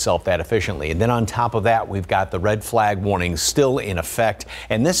cool itself that efficiently. And then on top of that, we've got the red flag warning still in effect.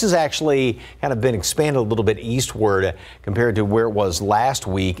 And this has actually kind of been expanded a little bit eastward compared to where it was last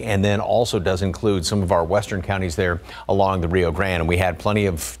week. And then also does include some of our western counties there along the Rio Grande. And we had plenty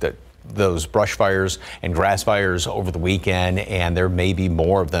of those brush fires and grass fires over the weekend, and there may be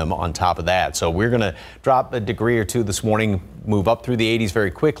more of them on top of that. So we're going to drop a degree or two this morning, move up through the 80s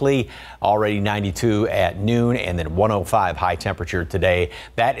very quickly, already 92 at noon, and then 105 high temperature today.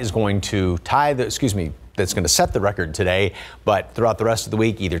 That is going to that's going to set the record today, but throughout the rest of the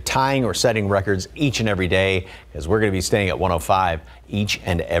week, either tying or setting records each and every day, because we're going to be staying at 105 each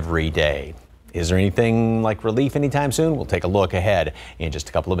and every day. Is there anything like relief anytime soon? We'll take a look ahead in just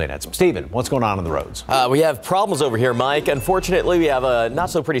a couple of minutes. Stephen, what's going on the roads? We have problems over here, Mike. Unfortunately, we have a not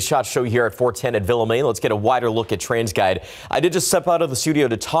so pretty shot show here at 410 at Villa-Main. Let's get a wider look at TransGuide. I did just step out of the studio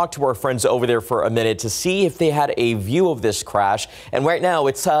to talk to our friends over there for a minute to see if they had a view of this crash. And right now,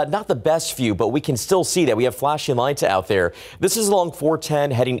 it's not the best view, but we can still see that we have flashing lights out there. This is along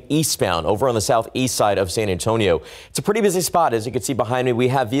 410 heading eastbound over on the southeast side of San Antonio. It's a pretty busy spot. As you can see behind me, we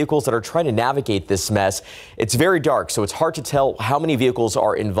have vehicles that are trying to navigate this mess. It's very dark, so it's hard to tell how many vehicles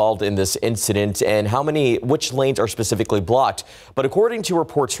are involved in this incident and which lanes are specifically blocked. But according to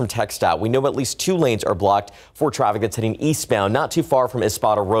reports from TxDOT, we know at least 2 lanes are blocked for traffic that's heading eastbound, not too far from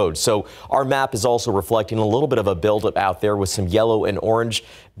Espada Road. So our map is also reflecting a little bit of a buildup out there with some yellow and orange.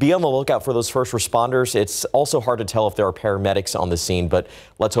 Be on the lookout for those first responders. It's also hard to tell if there are paramedics on the scene, but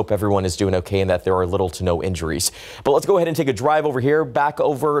let's hope everyone is doing okay and that there are little to no injuries. But let's go ahead and take a drive over here, back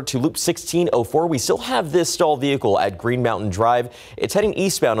over to Loop 1604. We still have this stalled vehicle at Green Mountain Drive. It's heading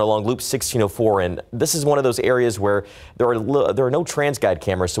eastbound along Loop 1604, and this is one of those areas where there are no TransGuide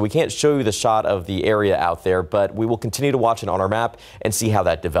cameras, so we can't show you the shot of the area out there, but we will continue to watch it on our map and see how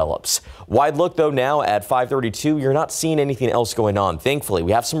that develops. Wide look, though, now at 532. You're not seeing anything else going on. Thankfully,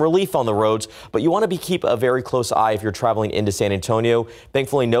 we have some relief on the roads, but you want to keep a very close eye if you're traveling into San Antonio.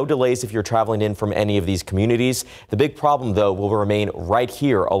 Thankfully, no delays if you're traveling in from any of these communities. The big problem, though, will remain right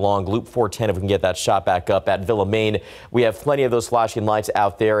here along Loop 410 if we can get that shot back up at Villa-Main. We have plenty of those flashing lights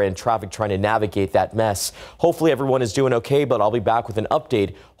out there and traffic trying to navigate that mess. Hopefully everyone is doing okay, but I'll be back with an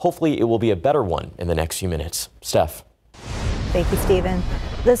update. Hopefully it will be a better one in the next few minutes. Steph. Thank you, Stephen.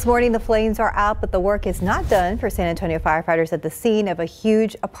 This morning, the flames are out, but the work is not done for San Antonio firefighters at the scene of a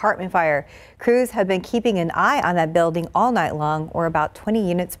huge apartment fire. Crews have been keeping an eye on that building all night long, where about 20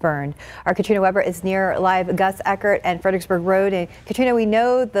 units burned. Our Katrina Weber is near live. Gus Eckert and Fredericksburg Road. And Katrina, we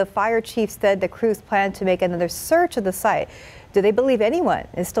know the fire chief said the crews plan to make another search of the site. Do they believe anyone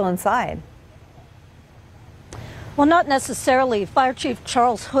is still inside? Well, not necessarily. Fire Chief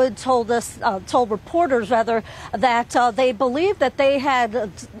Charles Hood told reporters that they believe that they had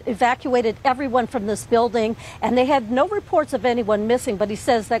evacuated everyone from this building, and they had no reports of anyone missing. But he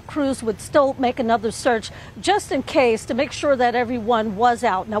says that crews would still make another search just in case, to make sure that everyone was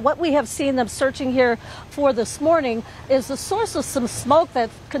out. Now, what we have seen them searching here for this morning is the source of some smoke that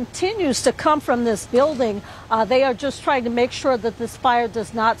continues to come from this building. They are just trying to make sure that this fire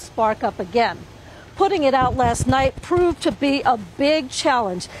does not spark up again. Putting it out last night proved to be a big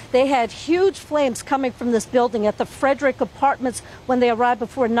challenge. They had huge flames coming from this building at the Frederick Apartments when they arrived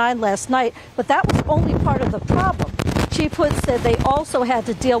before 9 last night, but that was only part of the problem. Chief Hood said they also had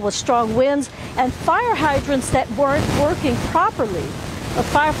to deal with strong winds and fire hydrants that weren't working properly. The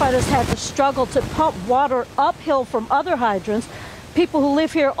firefighters had to struggle to pump water uphill from other hydrants. People who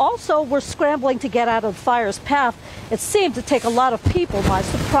live here also were scrambling to get out of the fire's path. It seemed to take a lot of people by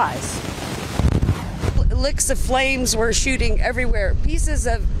surprise. Licks of flames were shooting everywhere. Pieces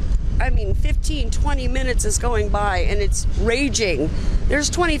of, 15, 20 minutes is going by and it's raging. There's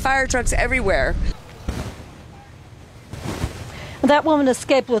 20 fire trucks everywhere. That woman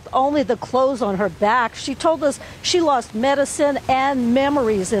escaped with only the clothes on her back. She told us she lost medicine and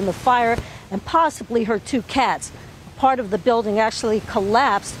memories in the fire, and possibly her 2 cats. Part of the building actually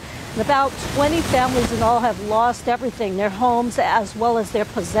collapsed. And about 20 families in all have lost everything, their homes as well as their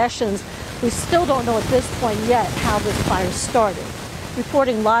possessions. We still don't know at this point yet how this fire started.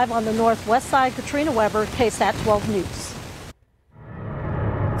 Reporting live on the northwest side, Katrina Weber, KSAT 12 News.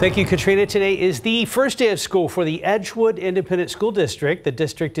 Thank you, Katrina. Today is the first day of school for the Edgewood Independent School District. The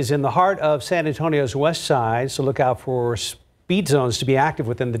district is in the heart of San Antonio's west side, so look out for speed zones to be active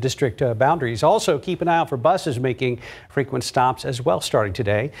within the district boundaries. Also, keep an eye out for buses making frequent stops as well starting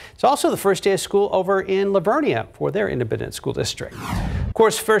today. It's also the first day of school over in Livonia for their independent school district. Of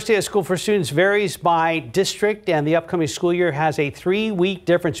course, first day of school for students varies by district, and the upcoming school year has a 3-week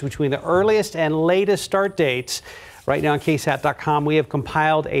difference between the earliest and latest start dates. Right now on KSAT.com, we have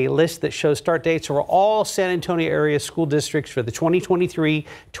compiled a list that shows start dates for all San Antonio area school districts for the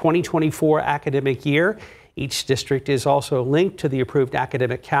 2023-2024 academic year. Each district is also linked to the approved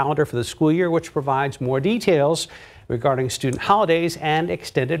academic calendar for the school year, which provides more details regarding student holidays and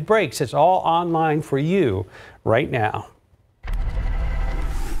extended breaks. It's all online for you right now.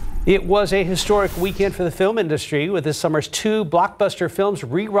 It was a historic weekend for the film industry, with this summer's 2 blockbuster films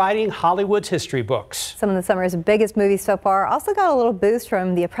rewriting Hollywood's history books. Some of the summer's biggest movies so far also got a little boost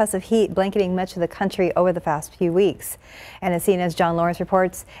from the oppressive heat blanketing much of the country over the past few weeks. And as CNN's John Lawrence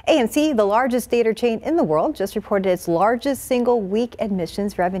reports, AMC, the largest theater chain in the world, just reported its largest single week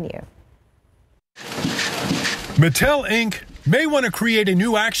admissions revenue. Mattel Inc. may want to create a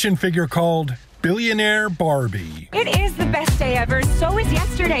new action figure called Billionaire Barbie. It is the best day ever. So is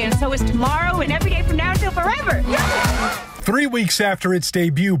yesterday, and so is tomorrow, and every day from now until forever. 3 weeks after its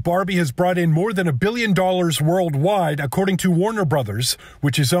debut, Barbie has brought in more than $1 billion worldwide, according to Warner Brothers,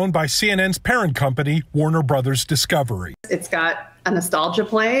 which is owned by CNN's parent company, Warner Brothers Discovery. It's got a nostalgia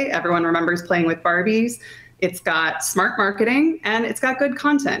play. Everyone remembers playing with Barbies. It's got smart marketing, and it's got good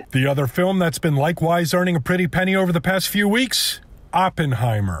content. The other film that's been likewise earning a pretty penny over the past few weeks?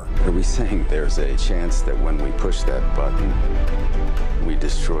 Oppenheimer. Are we saying there's a chance that when we push that button, we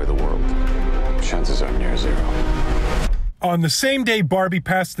destroy the world? Chances are near zero. On the same day Barbie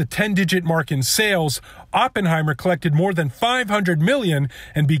passed the 10-digit mark in sales, Oppenheimer collected more than $500 million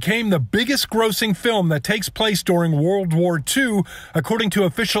and became the biggest grossing film that takes place during World War II, according to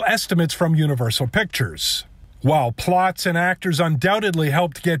official estimates from Universal Pictures. While plots and actors undoubtedly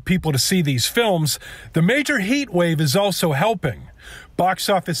helped get people to see these films, the major heat wave is also helping. Box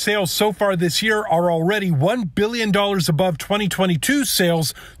office sales so far this year are already $1 billion above 2022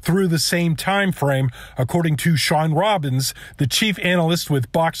 sales through the same time frame, according to Sean Robbins, the chief analyst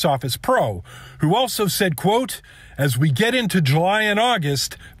with Box Office Pro, who also said, quote, "As we get into July and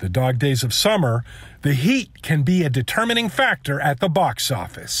August, the dog days of summer, the heat can be a determining factor at the box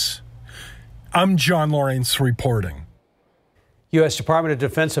office." I'm John Lawrence reporting. U.S. Department of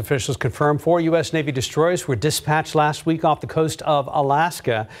Defense officials confirmed 4 U.S. Navy destroyers were dispatched last week off the coast of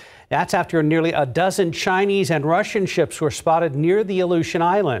Alaska. That's after nearly a dozen Chinese and Russian ships were spotted near the Aleutian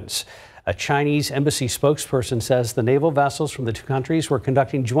Islands. A Chinese embassy spokesperson says the naval vessels from the two countries were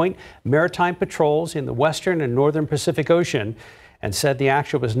conducting joint maritime patrols in the western and northern Pacific Ocean and said the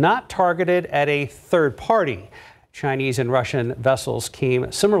action was not targeted at a third party. Chinese and Russian vessels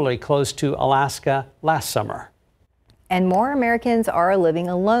came similarly close to Alaska last summer. And more Americans are living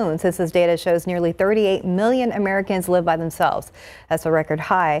alone. Census data shows nearly 38 million Americans live by themselves. That's a record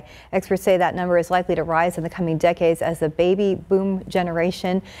high. Experts say that number is likely to rise in the coming decades as the baby boom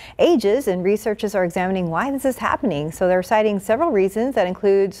generation ages, and researchers are examining why this is happening. So they're citing several reasons that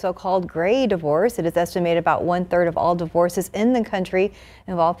include so-called gray divorce. It is estimated about 1/3 of all divorces in the country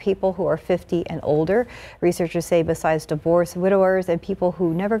involve people who are 50 and older. Researchers say besides divorce, widowers and people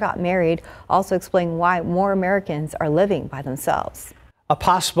who never got married also explain why more Americans are living by themselves. A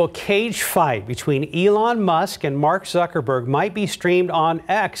possible cage fight between Elon Musk and Mark Zuckerberg might be streamed on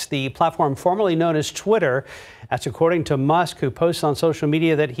X, the platform formerly known as Twitter. That's according to Musk, who posts on social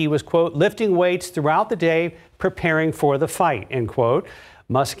media that he was, quote, lifting weights throughout the day preparing for the fight, end quote.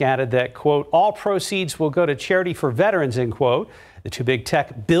 Musk added that, quote, all proceeds will go to charity for veterans, end quote. The two big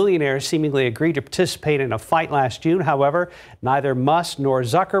tech billionaires seemingly agreed to participate in a fight last June. However, neither Musk nor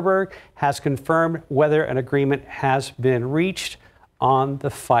Zuckerberg has confirmed whether an agreement has been reached on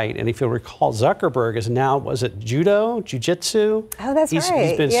the fight. And if you'll recall, Zuckerberg is now, was it jiu-jitsu? Oh, that's right.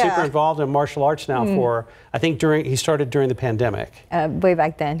 He's been super involved in martial arts now for, I think he started during the pandemic. Way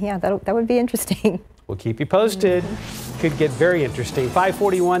back then. Yeah, that would be interesting. We'll keep you posted. Could get very interesting.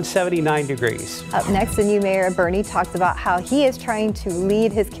 541, 79 degrees. Up next, the new mayor of Bernie talks about how he is trying to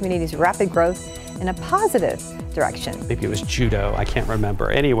lead his community's rapid growth in a positive direction. Maybe it was judo. I can't remember.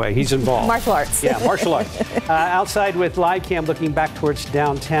 Anyway, he's involved. Martial arts. Yeah, martial arts. Outside with live cam looking back towards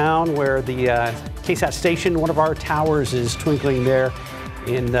downtown where the KSAT station, one of our towers, is twinkling there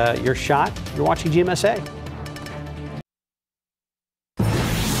in your shot. You're watching GMSA.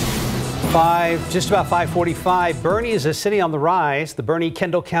 Just about 5:45. Bernie is a city on the rise. The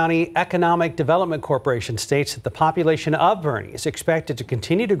Bernie-Kendall County Economic Development Corporation states that the population of Bernie is expected to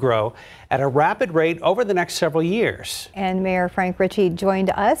continue to grow at a rapid rate over the next several years. And Mayor Frank Ritchie joined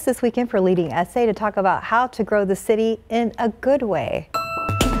us this weekend for Leading SA to talk about how to grow the city in a good way.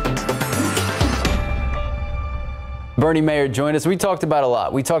 Bernie Mayor joined us. We talked about a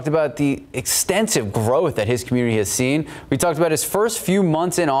lot. We talked about the extensive growth that his community has seen. We talked about his first few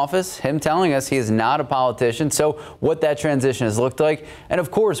months in office, him telling us he is not a politician, so what that transition has looked like. And of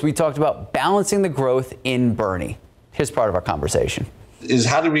course, we talked about balancing the growth in Bernie. Here's part of our conversation. Is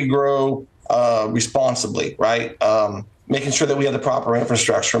how do we grow responsibly, right? Making sure that we have the proper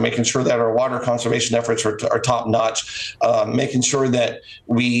infrastructure, making sure that our water conservation efforts are top notch, making sure that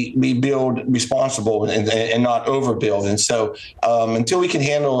we build responsible and not overbuild. And so until we can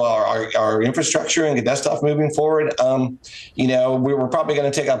handle our infrastructure and get that stuff moving forward, we're probably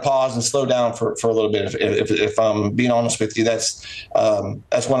going to take a pause and slow down for a little bit. If I'm being honest with you, that's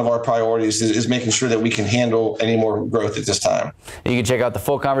one of our priorities is making sure that we can handle any more growth at this time. You can check out the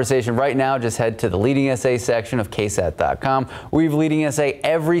full conversation right now. Just head to the Leading SA section of KSAT.com. We have Leading SA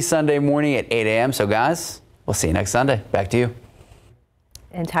every Sunday morning at 8 a.m. So guys, we'll see you next Sunday. Back to you.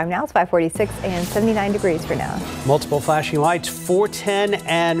 And time now is 5:46 and 79 degrees for now. Multiple flashing lights, 410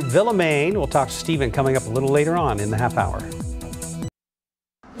 and Villa Main. We'll talk to Stephen coming up a little later on in the half hour.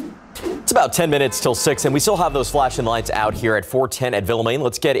 It's about 10 minutes till 6, and we still have those flashing lights out here at 410 at Villa Main.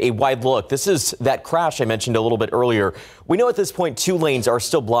 Let's get a wide look. This is that crash I mentioned a little bit earlier. We know at this point 2 lanes are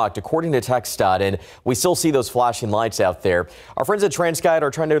still blocked, according to TxDOT, and we still see those flashing lights out there. Our friends at TransGuide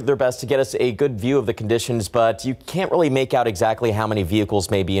are trying to do their best to get us a good view of the conditions, but you can't really make out exactly how many vehicles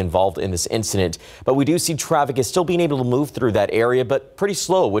may be involved in this incident. But we do see traffic is still being able to move through that area, but pretty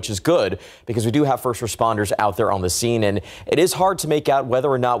slow, which is good because we do have first responders out there on the scene, and it is hard to make out whether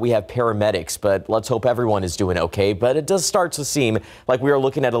or not we have paramedics, but let's hope everyone is doing okay. But it does start to seem like we are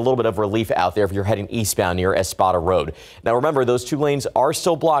looking at a little bit of relief out there if you're heading eastbound near Espada Road. Now remember, those 2 lanes are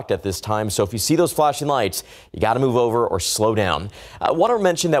still blocked at this time, so if you see those flashing lights, you got to move over or slow down. I want to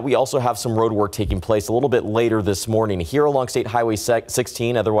mention that we also have some road work taking place a little bit later this morning here along State Highway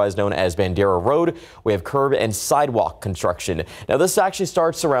 16, otherwise known as Bandera Road. We have curb and sidewalk construction. Now this actually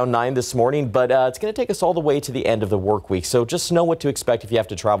starts around 9 this morning, but it's going to take us all the way to the end of the work week, so just know what to expect if you have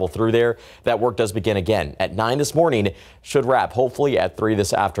to travel through there. That work does begin again at 9 this morning, should wrap hopefully at 3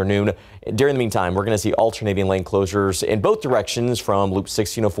 this afternoon. During the meantime, we're going to see alternating lane closures in both directions from Loop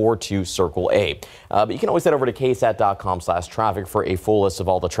 1604 to Circle A. But you can always head over to ksat.com/traffic for a full list of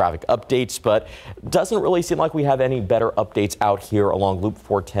all the traffic updates, but it doesn't really seem like we have any better updates out here along Loop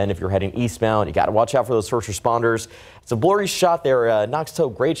 410. If you're heading eastbound, you got to watch out for those first responders. It's a blurry shot there, Knox-Toe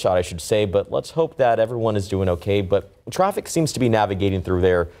great shot, I should say, but let's hope that everyone is doing okay. But traffic seems to be navigating through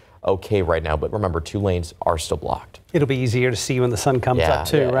there okay right now. But remember, 2 lanes are still blocked. It'll be easier to see when the sun comes up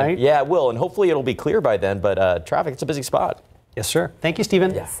too, right? Yeah, it will. And hopefully it'll be clear by then. But traffic, it's a busy spot. Yes, sir. Thank you,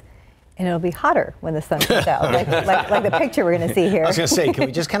 Stephen. Yes. And it'll be hotter when the sun comes out, like the picture we're going to see here. I was going to say, can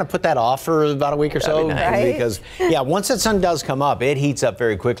we just kind of put that off for about a week or so? Right? Because, yeah, once that sun does come up, it heats up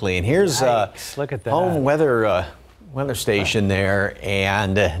very quickly. And here's look at that. home weather station there.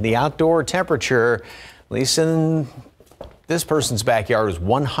 And the outdoor temperature, at least in this person's backyard, is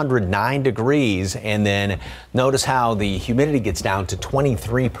 109 degrees. And then notice how the humidity gets down to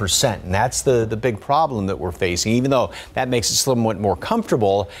 23%. And that's the big problem that we're facing. Even though that makes it somewhat more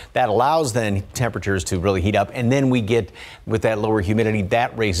comfortable, that allows then temperatures to really heat up. And then we get, with that lower humidity,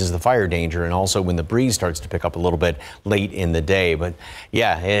 that raises the fire danger. And also when the breeze starts to pick up a little bit late in the day. But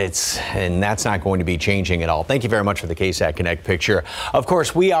yeah, and that's not going to be changing at all. Thank you very much for the KSAT Connect picture. Of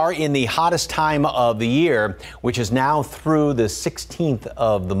course, we are in the hottest time of the year, which is now through the 16th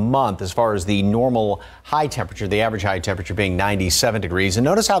of the month as far as the normal high temperature, the average high temperature being 97 degrees. And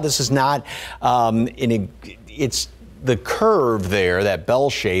notice how this is not, it's the curve there, that bell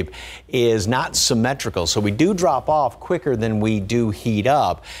shape, is not symmetrical. So we do drop off quicker than we do heat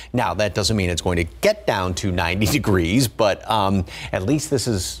up. Now, that doesn't mean it's going to get down to 90 degrees, but at least this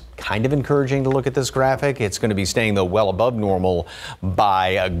is kind of encouraging to look at this graphic. It's going to be staying, though, well above normal by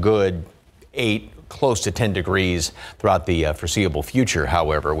a good 8, close to 10 degrees throughout the foreseeable future,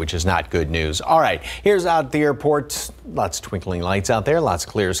 however, which is not good news. All right, here's out at the airport. Lots of twinkling lights out there, lots of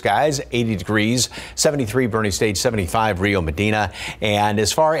clear skies, 80 degrees, 73 Bernie Stage, 75 Rio Medina. And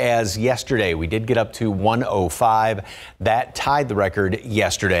as far as yesterday, we did get up to 105. That tied the record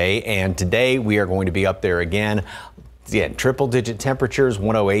yesterday. And today we are going to be up there again. Yeah, triple-digit temperatures,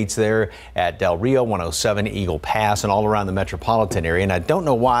 108s there at Del Rio, 107 Eagle Pass, and all around the metropolitan area. And I don't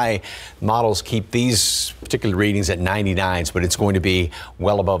know why models keep these particular readings at 99s, but it's going to be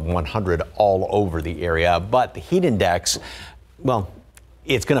well above 100 all over the area. But the heat index, well,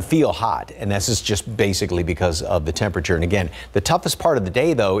 it's going to feel hot, and this is just basically because of the temperature. And again, the toughest part of the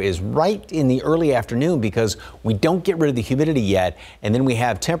day, though, is right in the early afternoon because we don't get rid of the humidity yet, and then we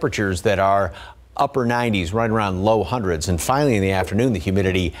have temperatures that are upper 90s, right around low hundreds. And finally in the afternoon, the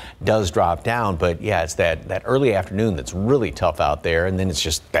humidity does drop down. But yeah, it's that early afternoon that's really tough out there. And then it's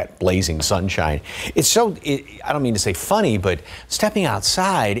just that blazing sunshine. It's so, I don't mean to say funny, but stepping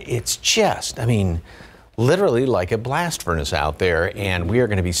outside, it's just, I mean, literally like a blast furnace out there. And we are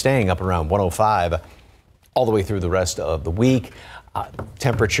going to be staying up around 105 all the way through the rest of the week.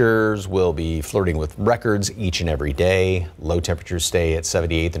 Temperatures will be flirting with records each and every day. Low temperatures stay at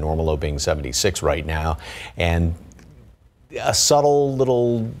 78, the normal low being 76 right now. And a subtle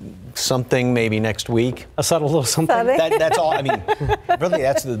little something maybe next week. A subtle little something? That's all. I mean, really,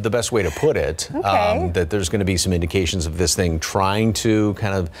 that's the best way to put it. Okay. That there's going to be some indications of this thing trying to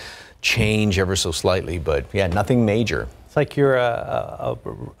kind of change ever so slightly. But yeah, nothing major. It's like you're a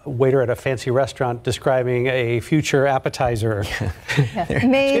waiter at a fancy restaurant describing a future appetizer.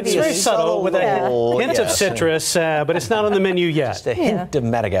 Maybe. It's very subtle with a hint of citrus, but it's not on the menu yet. Just a hint of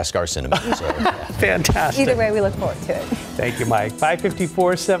Madagascar cinnamon. So, Fantastic. Either way, we look forward to it. Thank you, Mike.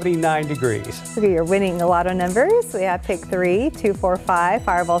 554, 79 degrees. Look at your winning lotto numbers. We have pick 3, 245,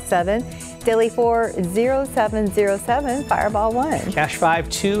 Fireball 7, Dilly 4, 0707, Fireball 1. Cash 5,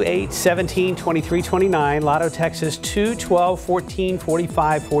 2, 8, 17, 23, 29. Lotto Texas 2, 12, 14,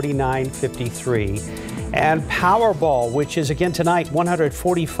 45, 49, 53. And Powerball, which is again tonight,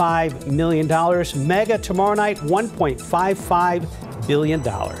 $145 million. Mega tomorrow night, $1.55 billion.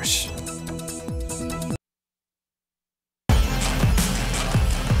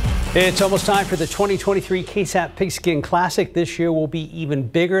 It's almost time for the 2023 KSAT Pigskin Classic. This year will be even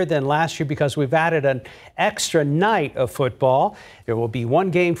bigger than last year because we've added an extra night of football. There will be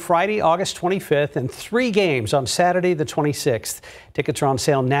one game Friday, August 25th, and 3 games on Saturday, the 26th. Tickets are on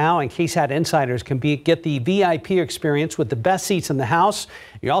sale now, and KSAT insiders can get the VIP experience with the best seats in the house.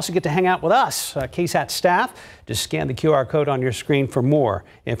 You also get to hang out with us, KSAT staff. Just scan the QR code on your screen for more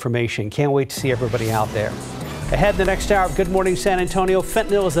information. Can't wait to see everybody out there. Ahead in the next hour of Good Morning San Antonio,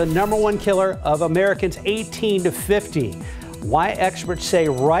 fentanyl is the #1 killer of Americans 18 to 50. Why experts say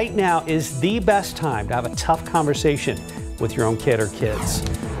right now is the best time to have a tough conversation with your own kid or kids.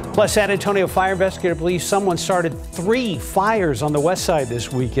 Plus, San Antonio fire investigator believes someone started 3 fires on the west side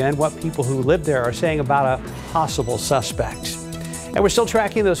this weekend. What people who live there are saying about a possible suspect. And we're still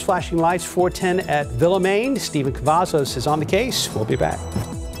tracking those flashing lights, 410 at Villa Main. Stephen Cavazos is on the case. We'll be back.